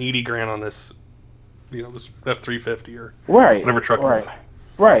spend $80,000 on this, this F350 or whatever truck it is.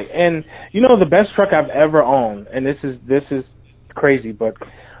 Right. And the best truck I've ever owned, and this is crazy, but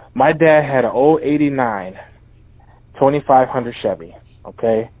my dad had an old 89 2500 Chevy,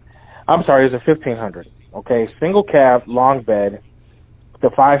 okay? I'm sorry, it was a 1500, okay? Single cab, long bed, the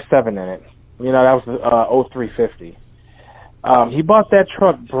 5.7 in it. That was the 0350. He bought that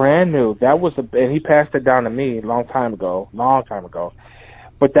truck brand new. And he passed it down to me a long time ago.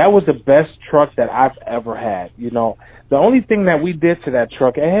 But that was the best truck that I've ever had. The only thing that we did to that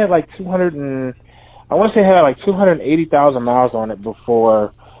truck, it had like 280,000 miles on it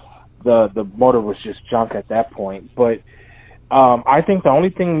before the motor was just junk at that point. But I think the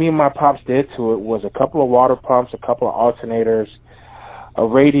only thing me and my pops did to it was a couple of water pumps, a couple of alternators, a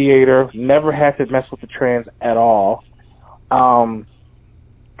radiator. Never had to mess with the trans at all.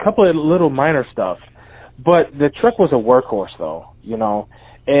 Couple of little minor stuff. But the truck was a workhorse, though,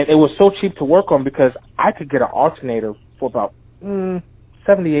 and it was so cheap to work on because I could get an alternator for about $70,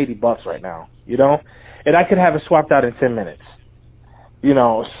 $80 right now, and I could have it swapped out in 10 minutes,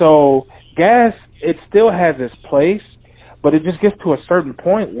 So gas, it still has its place, but it just gets to a certain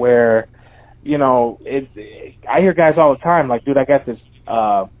point where, I hear guys all the time like, dude, I got this,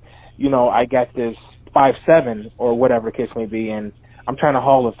 I got this 5.7 or whatever the case may be, and I'm trying to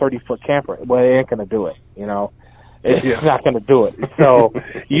haul a 30-foot camper. Well, it ain't gonna do it, It's not gonna do it. So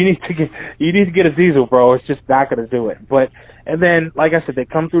you need to get a diesel, bro. It's just not gonna do it. And then, like I said, they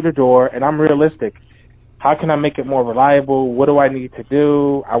come through the door, and I'm realistic. How can I make it more reliable? What do I need to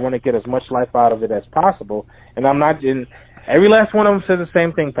do? I want to get as much life out of it as possible. And I'm not in. Every last one of them says the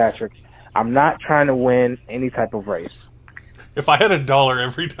same thing, Patrick. I'm not trying to win any type of race. If I had $1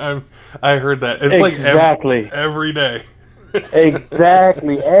 every time I heard that, it's exactly. like every day.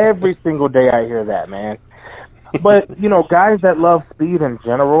 Exactly. Every single day I hear that, man. But, guys that love speed in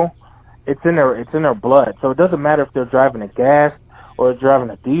general, it's in their blood. So it doesn't matter if they're driving a gas or driving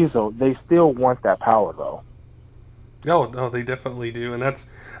a diesel, they still want that power, though. No, they definitely do. And that's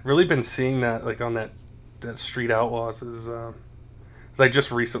really been seeing that, like, on that Street Outlaws is I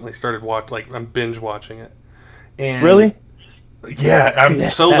just recently started I'm binge watching it. And really? Yeah, I'm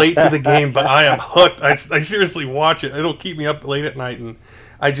so late to the game, but I am hooked. I seriously watch it. It'll keep me up late at night, and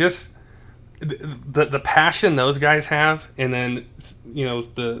I just the passion those guys have, and then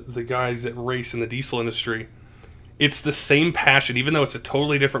the guys that race in the diesel industry, it's the same passion, even though it's a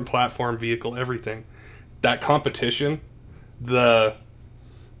totally different platform, vehicle, everything. That competition, the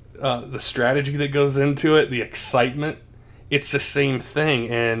strategy that goes into it, the excitement, it's the same thing,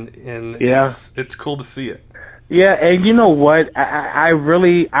 and it's cool to see it. Yeah, and you know what? I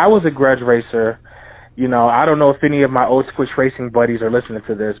was a grudge racer. You know, I don't know if any of my old Squish Racing buddies are listening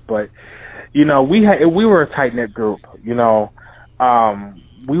to this, but you know, we were a tight knit group. You know,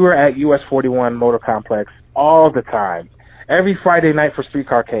 we were at US 41 Motor Complex all the time, every Friday night for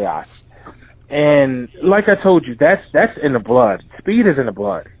Streetcar Chaos. And like I told you, that's in the blood. Speed is in the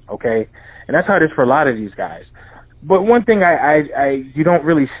blood, okay? And that's how it is for a lot of these guys. But one thing you don't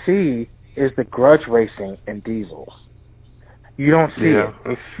really see is the grudge racing in diesels. You don't see it.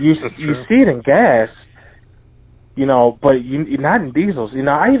 You see it in gas, you know, but you're not in diesels. You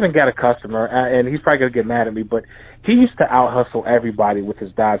know, I even got a customer, and he's probably going to get mad at me, but he used to out-hustle everybody with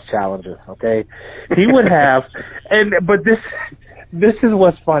his Dodge Challenger, okay? He would have, but this is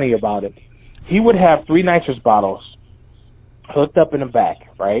what's funny about it. He would have 3 nitrous bottles hooked up in the back,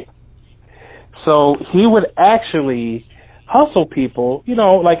 right? So he would actually hustle people, you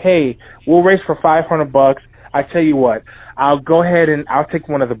know, like, hey, we'll race for $500. I tell you what, I'll go ahead and I'll take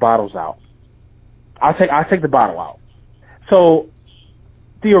one of the bottles out. I'll take the bottle out. So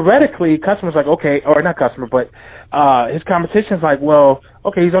theoretically, customer's like, okay, or not customer, but his competition's like, well,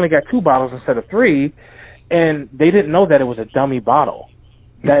 okay, he's only got 2 bottles instead of 3, and they didn't know that it was a dummy bottle.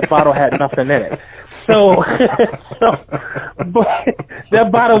 That bottle had nothing in it. But that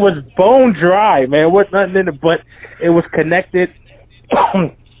bottle was bone dry, man. With nothing in it, but it was connected,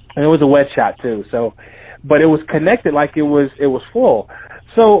 and it was a wet shot too. So, but it was connected like it was full.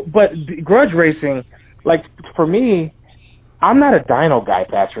 So, but grudge racing, like for me, I'm not a dyno guy,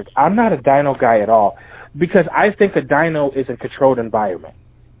 Patrick. I'm not a dyno guy at all, because I think a dyno is a controlled environment.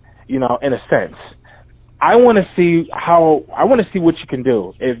 You know, in a sense. I want to see what you can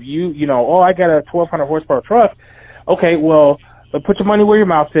do. If you know, oh, I got a 1,200 horsepower truck. Okay, well, put your money where your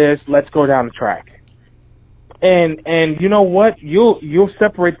mouth is. Let's go down the track. And you know what? You'll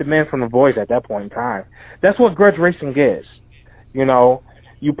separate the men from the boys at that point in time. That's what grudge racing is. You know,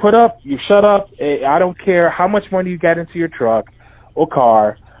 you put up, you shut up. I don't care how much money you got into your truck or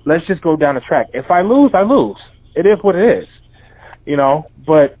car. Let's just go down the track. If I lose, I lose. It is what it is. You know,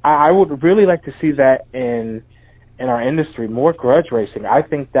 but I would really like to see that in our industry, more grudge racing. I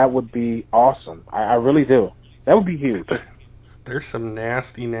think that would be awesome. I really do. That would be huge. There's some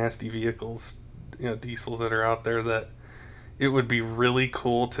nasty, nasty vehicles, you know, diesels that are out there that it would be really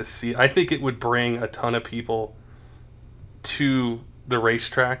cool to see. I think it would bring a ton of people to the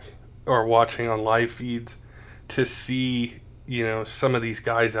racetrack or watching on live feeds to see, you know, some of these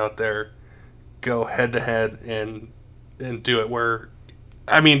guys out there go head to head and do it. Where,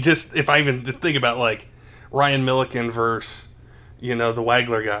 I mean, just if I even think about like Ryan Milliken versus, you know, the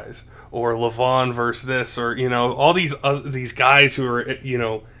Wagler guys, or Levon versus this, or, you know, all these guys who are, you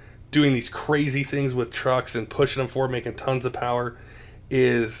know, doing these crazy things with trucks and pushing them forward, making tons of power,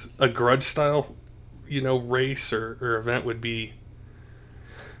 is a grudge style, you know, race or event would be,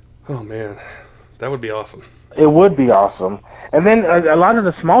 oh man, that would be awesome. It would be awesome. And then a lot of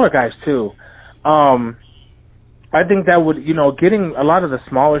the smaller guys too. I think that would, you know, getting a lot of the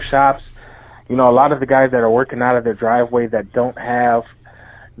smaller shops, you know, a lot of the guys that are working out of their driveway that don't have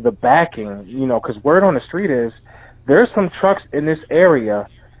the backing, you know, because word on the street is there's some trucks in this area,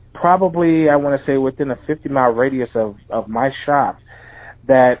 probably I want to say within a 50-mile radius of my shop,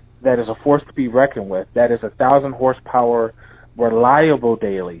 that is a force to be reckoned with. That is 1,000 horsepower, reliable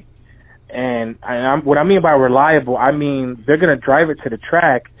daily. And what I mean by reliable, I mean they're going to drive it to the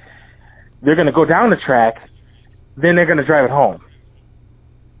track, they're going to go down the track, then they're going to drive it home.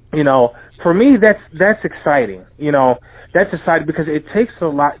 You know, for me, that's exciting. You know, that's exciting because it takes a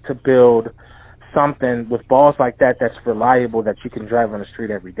lot to build something with balls like that that's reliable, that you can drive on the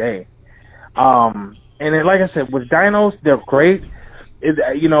street every day. And then, like I said, with dynos, they're great.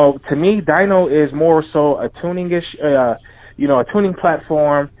 You know, to me, dyno is more so a tuning-ish, you know, a tuning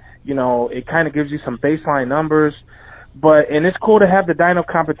platform. You know, it kind of gives you some baseline numbers. And it's cool to have the dyno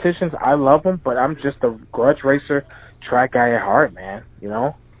competitions. I love them, but I'm just a grudge racer, track guy at heart, man. You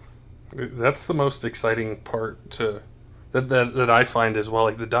know, that's the most exciting part that I find as well.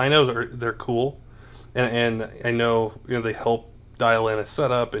 Like the dynos they're cool, and I know, you know, they help dial in a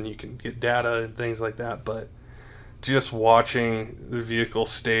setup and you can get data and things like that. But just watching the vehicle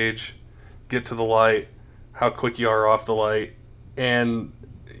stage, get to the light, how quick you are off the light, and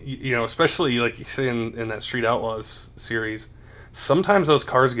you know, especially like you say in that Street Outlaws series, sometimes those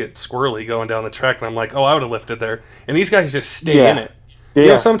cars get squirrely going down the track, and I'm like, oh, I would have lifted there. And these guys just stay in it. Yeah. You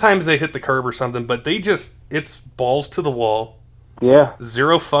know, sometimes they hit the curb or something, but it's balls to the wall. Yeah.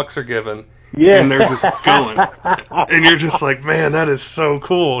 0 fucks are given. Yeah. And they're just going. And you're just like, man, that is so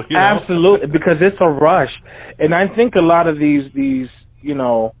cool. You know? Absolutely, because it's a rush. And I think a lot of these you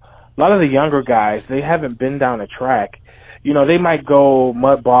know, a lot of the younger guys, they haven't been down a track. You know, they might go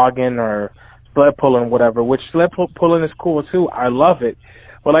mud bogging or sled pulling, whatever, which sled pulling is cool too. I love it.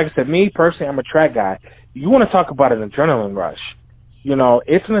 But like I said, me personally, I'm a track guy. You want to talk about an adrenaline rush. You know,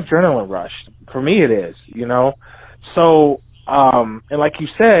 it's an adrenaline rush. For me, it is, you know. So, and like you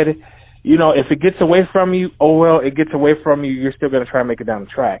said, you know, if it gets away from you, oh, well, it gets away from you. You're still going to try and make it down the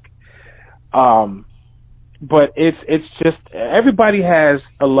track. But it's just everybody has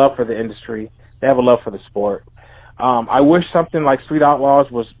a love for the industry. They have a love for the sport. I wish something like Street Outlaws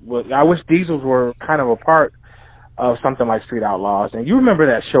was I wish diesels were kind of a part of something like Street Outlaws. And you remember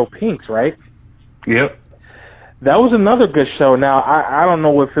that show Pinks, right? Yep. That was another good show. Now, I don't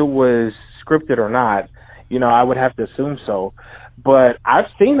know if it was scripted or not. You know, I would have to assume so. But I've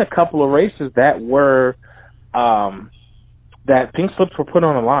seen a couple of races that were that pink slips were put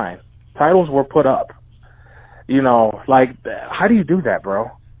on the line. Titles were put up. You know, like, how do you do that,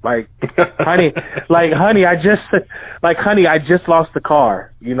 bro? Like, honey, I just lost the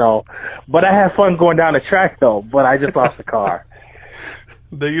car, you know. But I had fun going down the track, though. But I just lost the car.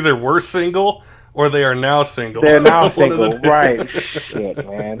 They either were single or they are now single. They're now single, right? Shit,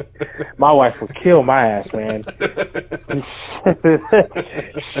 man. My wife would kill my ass, man.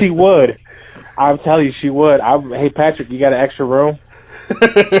 She would. I'm telling you, she would. Hey, Patrick, you got an extra room?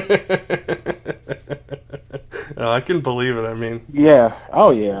 I can believe it. I mean, yeah. Oh,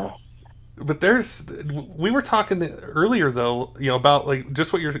 yeah. But we were talking earlier, though, you know, about like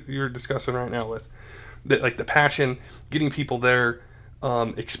just what you're discussing right now with like the passion, getting people there,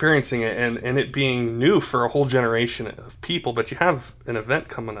 experiencing it, and it being new for a whole generation of people. But you have an event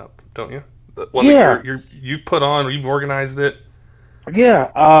coming up, don't you? The one that you put on, you've organized it. Yeah.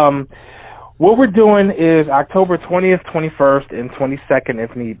 What we're doing is October 20th, 21st, and 22nd,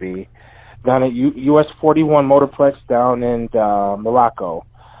 if need be, down at US 41 Motorplex down in Morocco.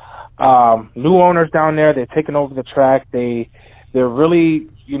 New owners down there, they're taking over the track. They're really,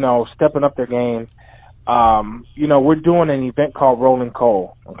 you know, stepping up their game. You know, we're doing an event called Rolling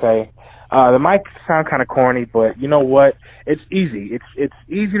Coal, okay? The mic sound kind of corny, but you know what? It's easy. It's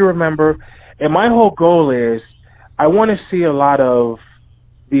easy to remember. And my whole goal is I want to see a lot of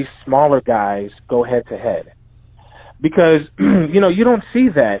these smaller guys go head to head. Because, you know, you don't see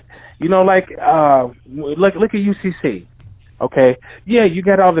that. You know, like look at UCC, okay? Yeah, you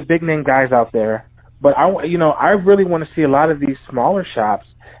got all the big name guys out there, but I really want to see a lot of these smaller shops.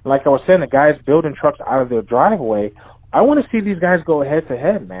 Like I was saying, the guys building trucks out of their driveway. I want to see these guys go head to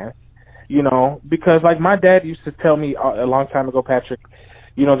head, man. You know, because like my dad used to tell me a long time ago, Patrick,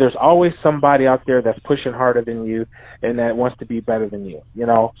 you know, there's always somebody out there that's pushing harder than you and that wants to be better than you, you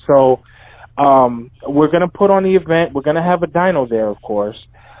know? So we're going to put on the event. We're going to have a dyno there, of course.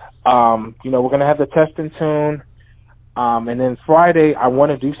 You know, we're going to have the test and tune. And then Friday, I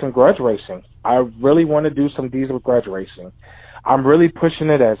want to do some grudge racing. I really want to do some diesel grudge racing. I'm really pushing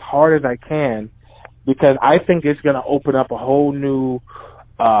it as hard as I can because I think it's going to open up a whole new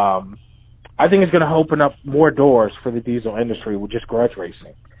I think it's going to open up more doors for the diesel industry with just grudge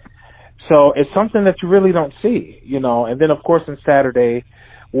racing. So it's something that you really don't see, you know. And then, of course, on Saturday,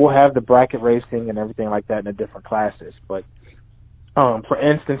 we'll have the bracket racing and everything like that in the different classes. But, for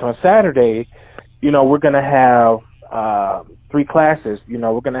instance, on Saturday, you know, we're going to have 3 classes. You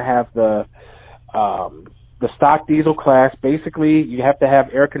know, we're going to have the stock diesel class. Basically, you have to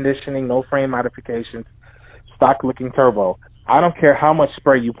have air conditioning, no frame modifications, stock-looking turbo. I don't care how much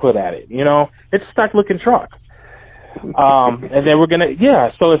spray you put at it. You know, it's a stock-looking truck. And then we're going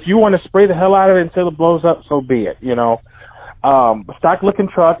to, so if you want to spray the hell out of it until it blows up, so be it, you know. Stock-looking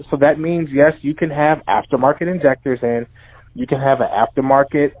truck, so that means, yes, you can have aftermarket injectors in. You can have an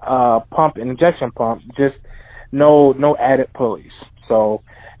aftermarket pump, an injection pump, just no added pulleys. So,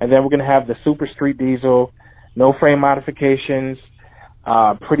 and then we're going to have the Super Street Diesel, no frame modifications,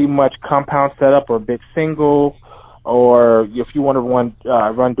 pretty much compound setup or big single, or if you want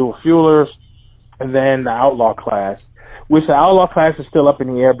to run dual fuelers, and then the Outlaw class, which the Outlaw class is still up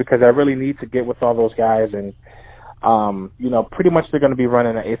in the air because I really need to get with all those guys, and you know, pretty much they're going to be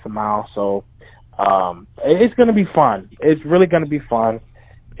running an eighth a mile, so it's going to be fun. It's really going to be fun,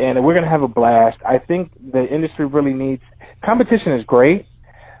 and we're going to have a blast. I think the industry really needs competition is great,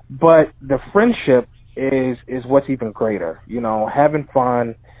 but the friendship is what's even greater. You know, having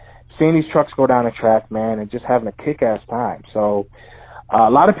fun, seeing these trucks go down the track, man, and just having a kick-ass time. So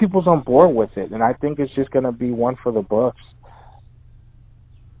a lot of people's on board with it, and I think it's just going to be one for the books.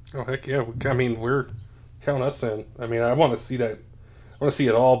 Oh, heck yeah. I mean, we're counting us in. I mean, I want to see that. I want to see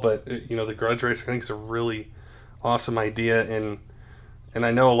it all, but, you know, the grudge race, I think, is a really awesome idea, and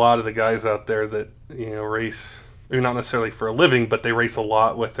I know a lot of the guys out there that, you know, race maybe not necessarily for a living, but they race a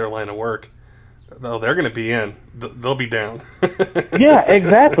lot with their line of work, though they're going to be in. They'll be down. Yeah,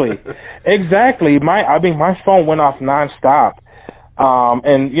 exactly. Exactly. My phone went off nonstop.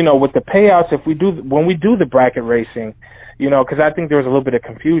 And, you know, with the payouts, when we do the bracket racing, you know, because I think there was a little bit of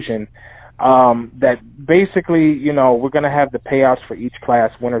confusion, that basically, you know, we're going to have the payouts for each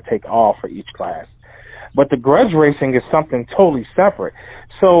class, winner take all for each class. But the grudge racing is something totally separate.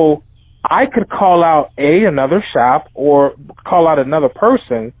 So I could call out another shop or call out another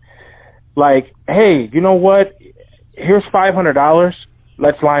person like, hey, you know what? Here's $500.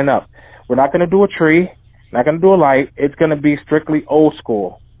 Let's line up. We're not going to do a tree, not going to do a light. It's going to be strictly old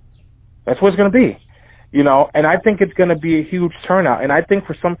school. That's what it's going to be, you know. And I think it's going to be a huge turnout. And I think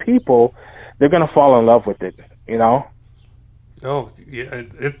for some people, they're going to fall in love with it, you know. Oh yeah,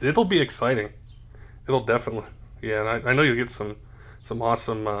 it'll be exciting. It'll definitely, yeah. And I know you'll get some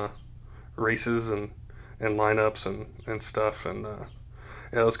awesome races and lineups and stuff. And yeah,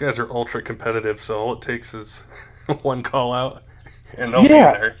 those guys are ultra competitive. So all it takes is one call out, and they'll be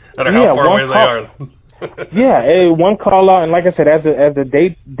there, no matter how far away they are. Yeah, one call out, and like I said, as the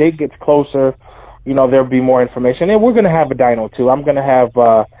date gets closer, you know, there'll be more information. And we're gonna have a dyno too. I'm gonna have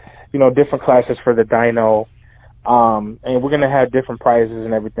you know, different classes for the dyno, and we're gonna have different prizes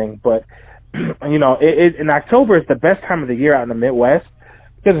and everything. But you know, in October is the best time of the year out in the Midwest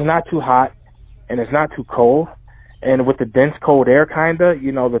because it's not too hot and it's not too cold, and with the dense cold air, kinda,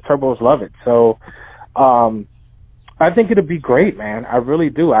 you know, the turbos love it. So I think it'll be great, man. I really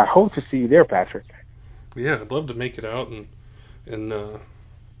do. I hope to see you there, Patrick. Yeah, I'd love to make it out and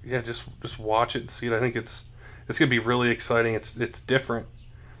yeah, just watch it and see it. I think it's gonna be really exciting. It's different,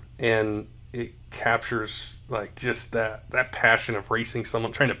 and it captures like just that passion of racing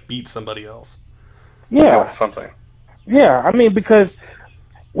someone, trying to beat somebody else. Yeah, something. Yeah, I mean, because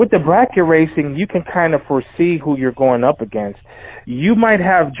with the bracket racing, you can kind of foresee who you're going up against. You might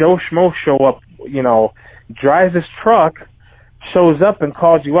have Joe Schmo show up, you know, drives his truck, shows up and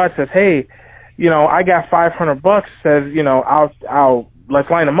calls you out, says, hey, you know, I got $500, says, you know, I'll let's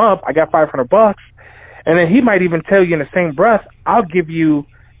line them up. I got $500. And then he might even tell you in the same breath, I'll give you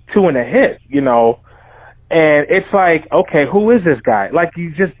 2 and a hit, you know. And it's like, okay, who is this guy? Like,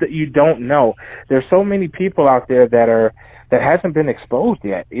 you don't know. There's so many people out there that hasn't been exposed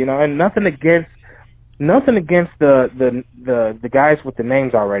yet, you know. And nothing against the guys with the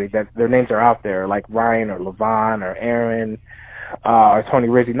names already, that their names are out there, like Ryan or Levon or Aaron or Tony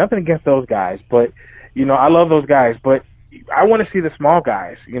Rizzi. Nothing against those guys, but you know, I love those guys, but I want to see the small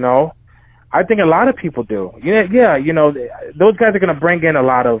guys, you know. I think a lot of people do. Yeah, you know, those guys are going to bring in a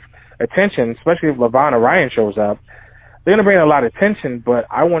lot of attention, especially if Levon or Ryan shows up. They're going to bring in a lot of attention, but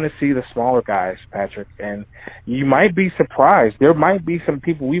I want to see the smaller guys, Patrick. And you might be surprised. There might be some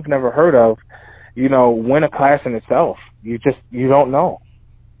people we've never heard of, you know, win a class in itself. You don't know.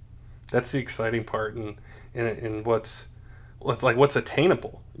 That's the exciting part, and what's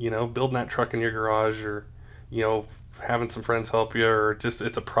attainable. You know, building that truck in your garage, or you know, having some friends help you, or just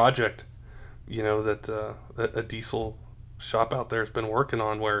it's a project, you know, that a diesel shop out there has been working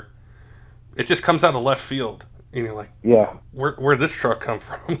on, where it just comes out of left field. And you're like, yeah, where'd this truck come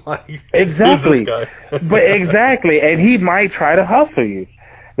from? Like, exactly. Who's this guy? But exactly, and he might try to hustle you.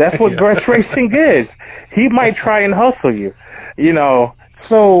 That's what grudge racing is. He might try and hustle you, you know.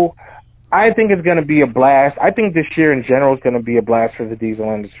 So I think it's going to be a blast. I think this year in general is going to be a blast for the diesel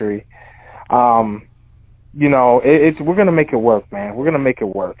industry. You know, we're going to make it work, man. We're going to make it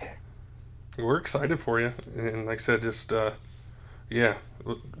work. We're excited for you, and like I said, just yeah,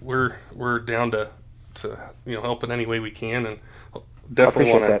 we're down to you know, help in any way we can, and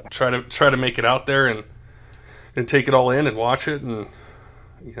definitely want to try to make it out there and take it all in and watch it, and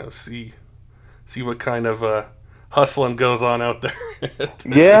you know, see what kind of hustling goes on out there.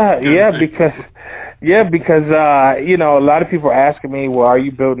 because you know, a lot of people are asking me, well, are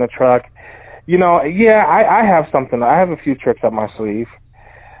you building a truck? You know, yeah, I have something. I have a few tricks up my sleeve.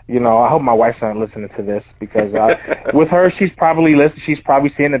 You know, I hope my wife's not listening to this, because with her, she's probably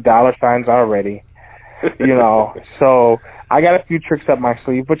seeing the dollar signs already. You know, so I got a few tricks up my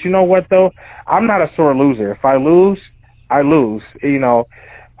sleeve. But you know what, though? I'm not a sore loser. If I lose, I lose. You know,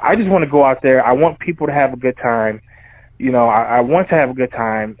 I just want to go out there. I want people to have a good time. You know, I want to have a good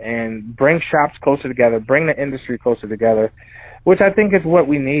time and bring shops closer together, bring the industry closer together, which I think is what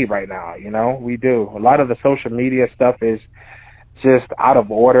we need right now. You know, we do. A lot of the social media stuff is just out of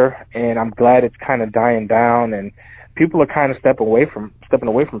order, and I'm glad it's kind of dying down, and people are kind of stepping away from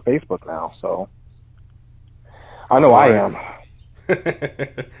Facebook now. So I know I am.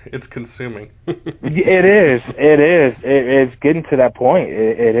 It's consuming. It is. It's getting to that point.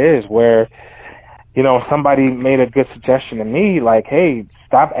 It is where, somebody made a good suggestion to me, like, hey,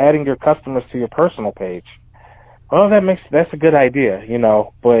 stop adding your customers to your personal page. Well, that's a good idea,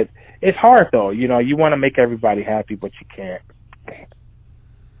 but it's hard though. You want to make everybody happy, but you can't.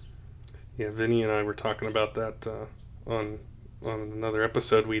 Yeah, Vinny and I were talking about that on another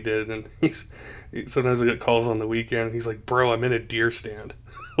episode we did, and sometimes I get calls on the weekend, and he's like, "Bro, I'm in a deer stand."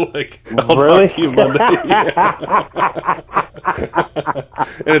 Like, I'll really? talk to you Monday.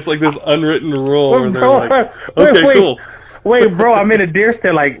 And it's like this unwritten rule where they're like, "Okay, cool." Wait, bro, I'm in a deer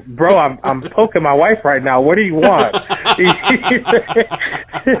stand. Like, bro, I'm poking my wife right now. What do you want?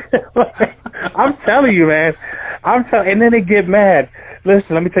 I'm telling you, man. And then they get mad.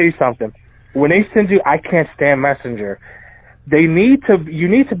 Listen, let me tell you something. When they send you, I can't stand Messenger. You need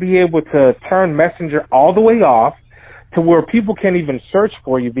to be able to turn Messenger all the way off to where people can't even search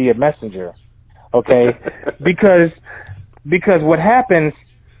for you via Messenger. Okay? because what happens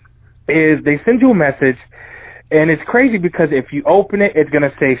is they send you a message, and it's crazy because if you open it, it's going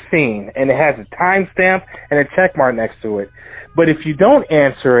to say seen, and it has a timestamp and a check mark next to it. But if you don't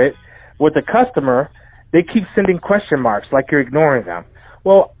answer it with the customer, they keep sending question marks like you're ignoring them.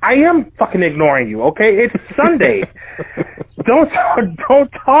 Well, I am fucking ignoring you, okay? It's Sunday. Don't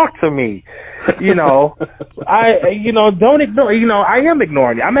talk to me. Don't ignore. I am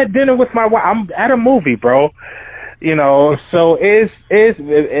ignoring you. I'm at dinner with my wife. I'm at a movie, bro. So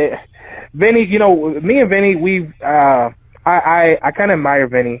Vinny, me and Vinny, I kind of admire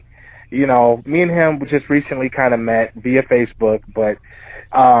Vinny. Me and him just recently kind of met via Facebook, but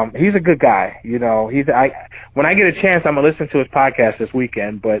he's a good guy. When I get a chance, I'm gonna listen to his podcast this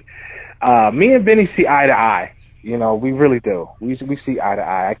weekend. But me and Vinny see eye to eye. We really do. We see eye to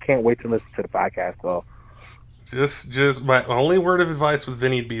eye. I can't wait to listen to the podcast though. Just my only word of advice with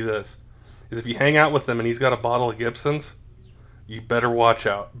Vinny would be this: is if you hang out with him and he's got a bottle of Gibson's, you better watch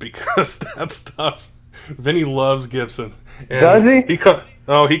out, because that stuff. Vinny loves Gibson. And does he? He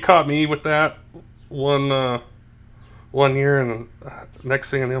caught me with that one year, and next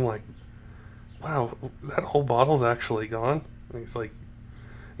thing I know, I'm like, wow, that whole bottle's actually gone. And he's like,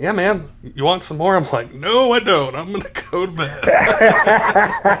 yeah, man, you want some more? I'm like, no, I don't. I'm going to go to bed.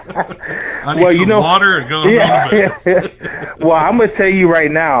 I need some water and go to bed. Well, I'm going to tell you right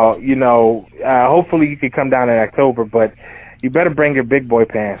now, hopefully you can come down in October, but you better bring your big boy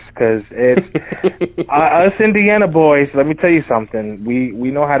pants, because it's us Indiana boys. Let me tell you something. We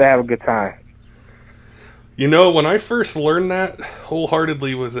know how to have a good time. When I first learned that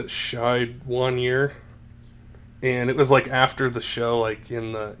wholeheartedly was at Scheid one year, and it was like after the show, like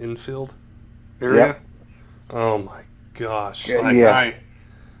in the infield area. Yep. Oh my gosh! Yeah.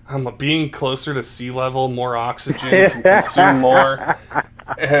 I'm being closer to sea level, more oxygen, can consume more,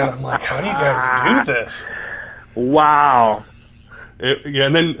 and I'm like, how do you guys do this? Wow.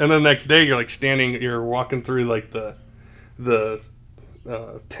 And then the next day you're walking through like the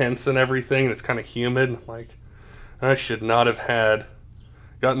tents and everything, and it's kind of humid. I'm like, I should not have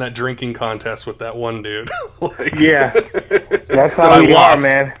gotten that drinking contest with that one dude. Yeah, that's how we are,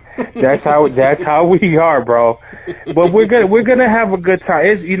 man. That's how we are, bro. But we're gonna have a good time.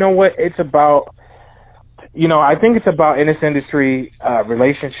 It's about. I think it's about, in this industry,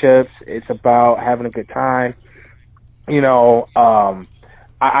 relationships. It's about having a good time.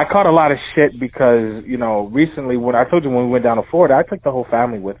 I caught a lot of shit because, recently when we went down to Florida, I took the whole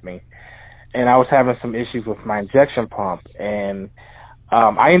family with me, and I was having some issues with my injection pump, and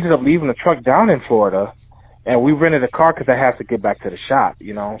I ended up leaving the truck down in Florida, and we rented a car because I have to get back to the shop,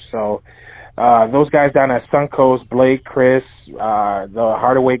 so those guys down at Suncoast, Blake, Chris, the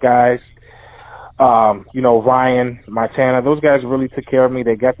Hardaway guys, Ryan, Montana, those guys really took care of me.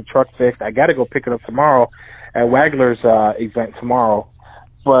 They got the truck fixed. I got to go pick it up tomorrow at Wagler's event tomorrow.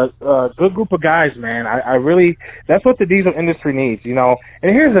 But good group of guys, man. I really, that's what the diesel industry needs, And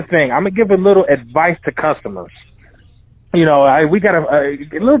here's the thing. I'm going to give a little advice to customers. We got a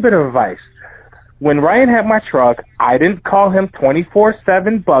little bit of advice. When Ryan had my truck, I didn't call him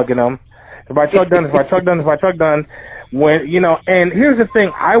 24/7 bugging him. Is my truck done? Is my truck done? Is my truck done? And here's the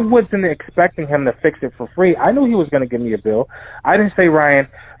thing. I wasn't expecting him to fix it for free. I knew he was going to give me a bill. I didn't say, Ryan,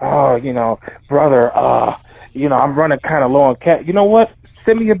 brother, I'm running kind of low on cash. You know what?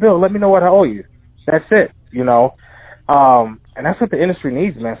 Send me a bill. Let me know what I owe you. That's it, And that's what the industry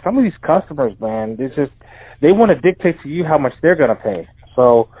needs, man. Some of these customers, man, they want to dictate to you how much they're going to pay.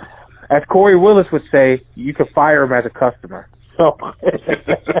 So, as Corey Willis would say, you can fire him as a customer. So,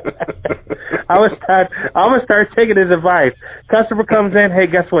 I'm gonna start taking his advice. Customer comes in, hey,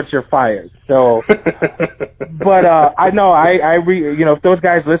 guess what? You're fired. So, but I know if those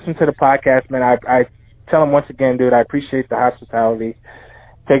guys listen to the podcast, man, I tell them once again, dude, I appreciate the hospitality,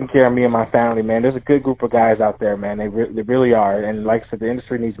 taking care of me and my family, man. There's a good group of guys out there, man. They really are. And like I said, the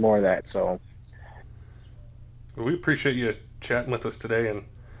industry needs more of that. So We appreciate you chatting with us today and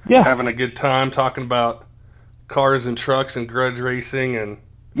yeah, having a good time talking about cars and trucks and grudge racing and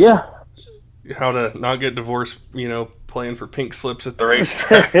yeah. how to not get divorced, playing for pink slips at the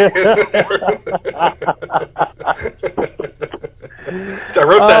racetrack. I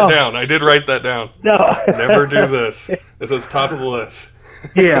wrote that down. I did write that down. No. Never do this. It's at the top of the list.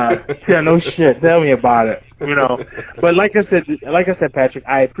 Yeah, no shit. Tell me about it. But like I said, Patrick,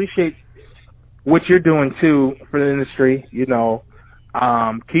 I appreciate what you're doing too for the industry.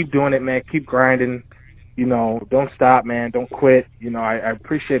 Keep doing it, man. Keep grinding. Don't stop, man. Don't quit. I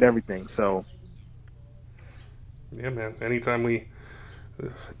appreciate everything. So. Yeah, man. Anytime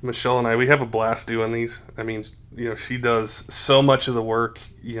Michelle and I, we have a blast doing these. I mean, she does so much of the work,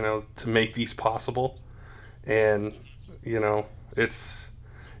 to make these possible, and it's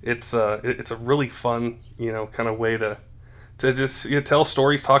a really fun, kind of way to just tell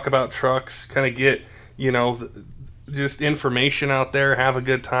stories, talk about trucks, kind of get just information out there, have a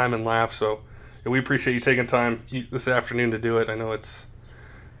good time and laugh. So we appreciate you taking time this afternoon to do it. I know it's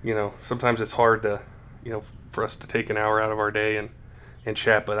sometimes it's hard to for us to take an hour out of our day and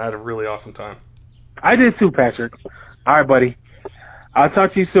chat, but I had a really awesome time. I did too, Patrick. All right, buddy. I'll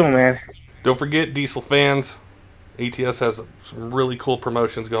talk to you soon, man. Don't forget, Diesel fans, ATS has some really cool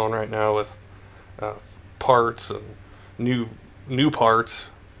promotions going right now with parts and new parts,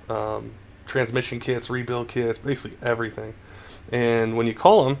 transmission kits, rebuild kits, basically everything. And when you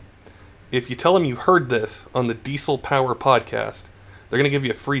call them, if you tell them you heard this on the Diesel Power Podcast, they're going to give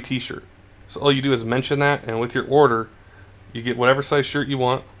you a free t-shirt. So all you do is mention that, and with your order, you get whatever size shirt you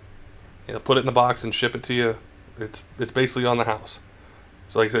want. They'll put it in the box and ship it to you. It's basically on the house.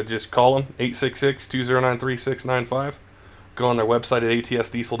 So like I said, just call them, 866-209-3695. Go on their website at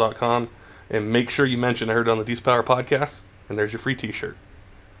atsdiesel.com and make sure you mention I heard it on the Diesel Power Podcast, and there's your free t-shirt.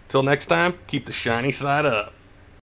 Till next time, keep the shiny side up.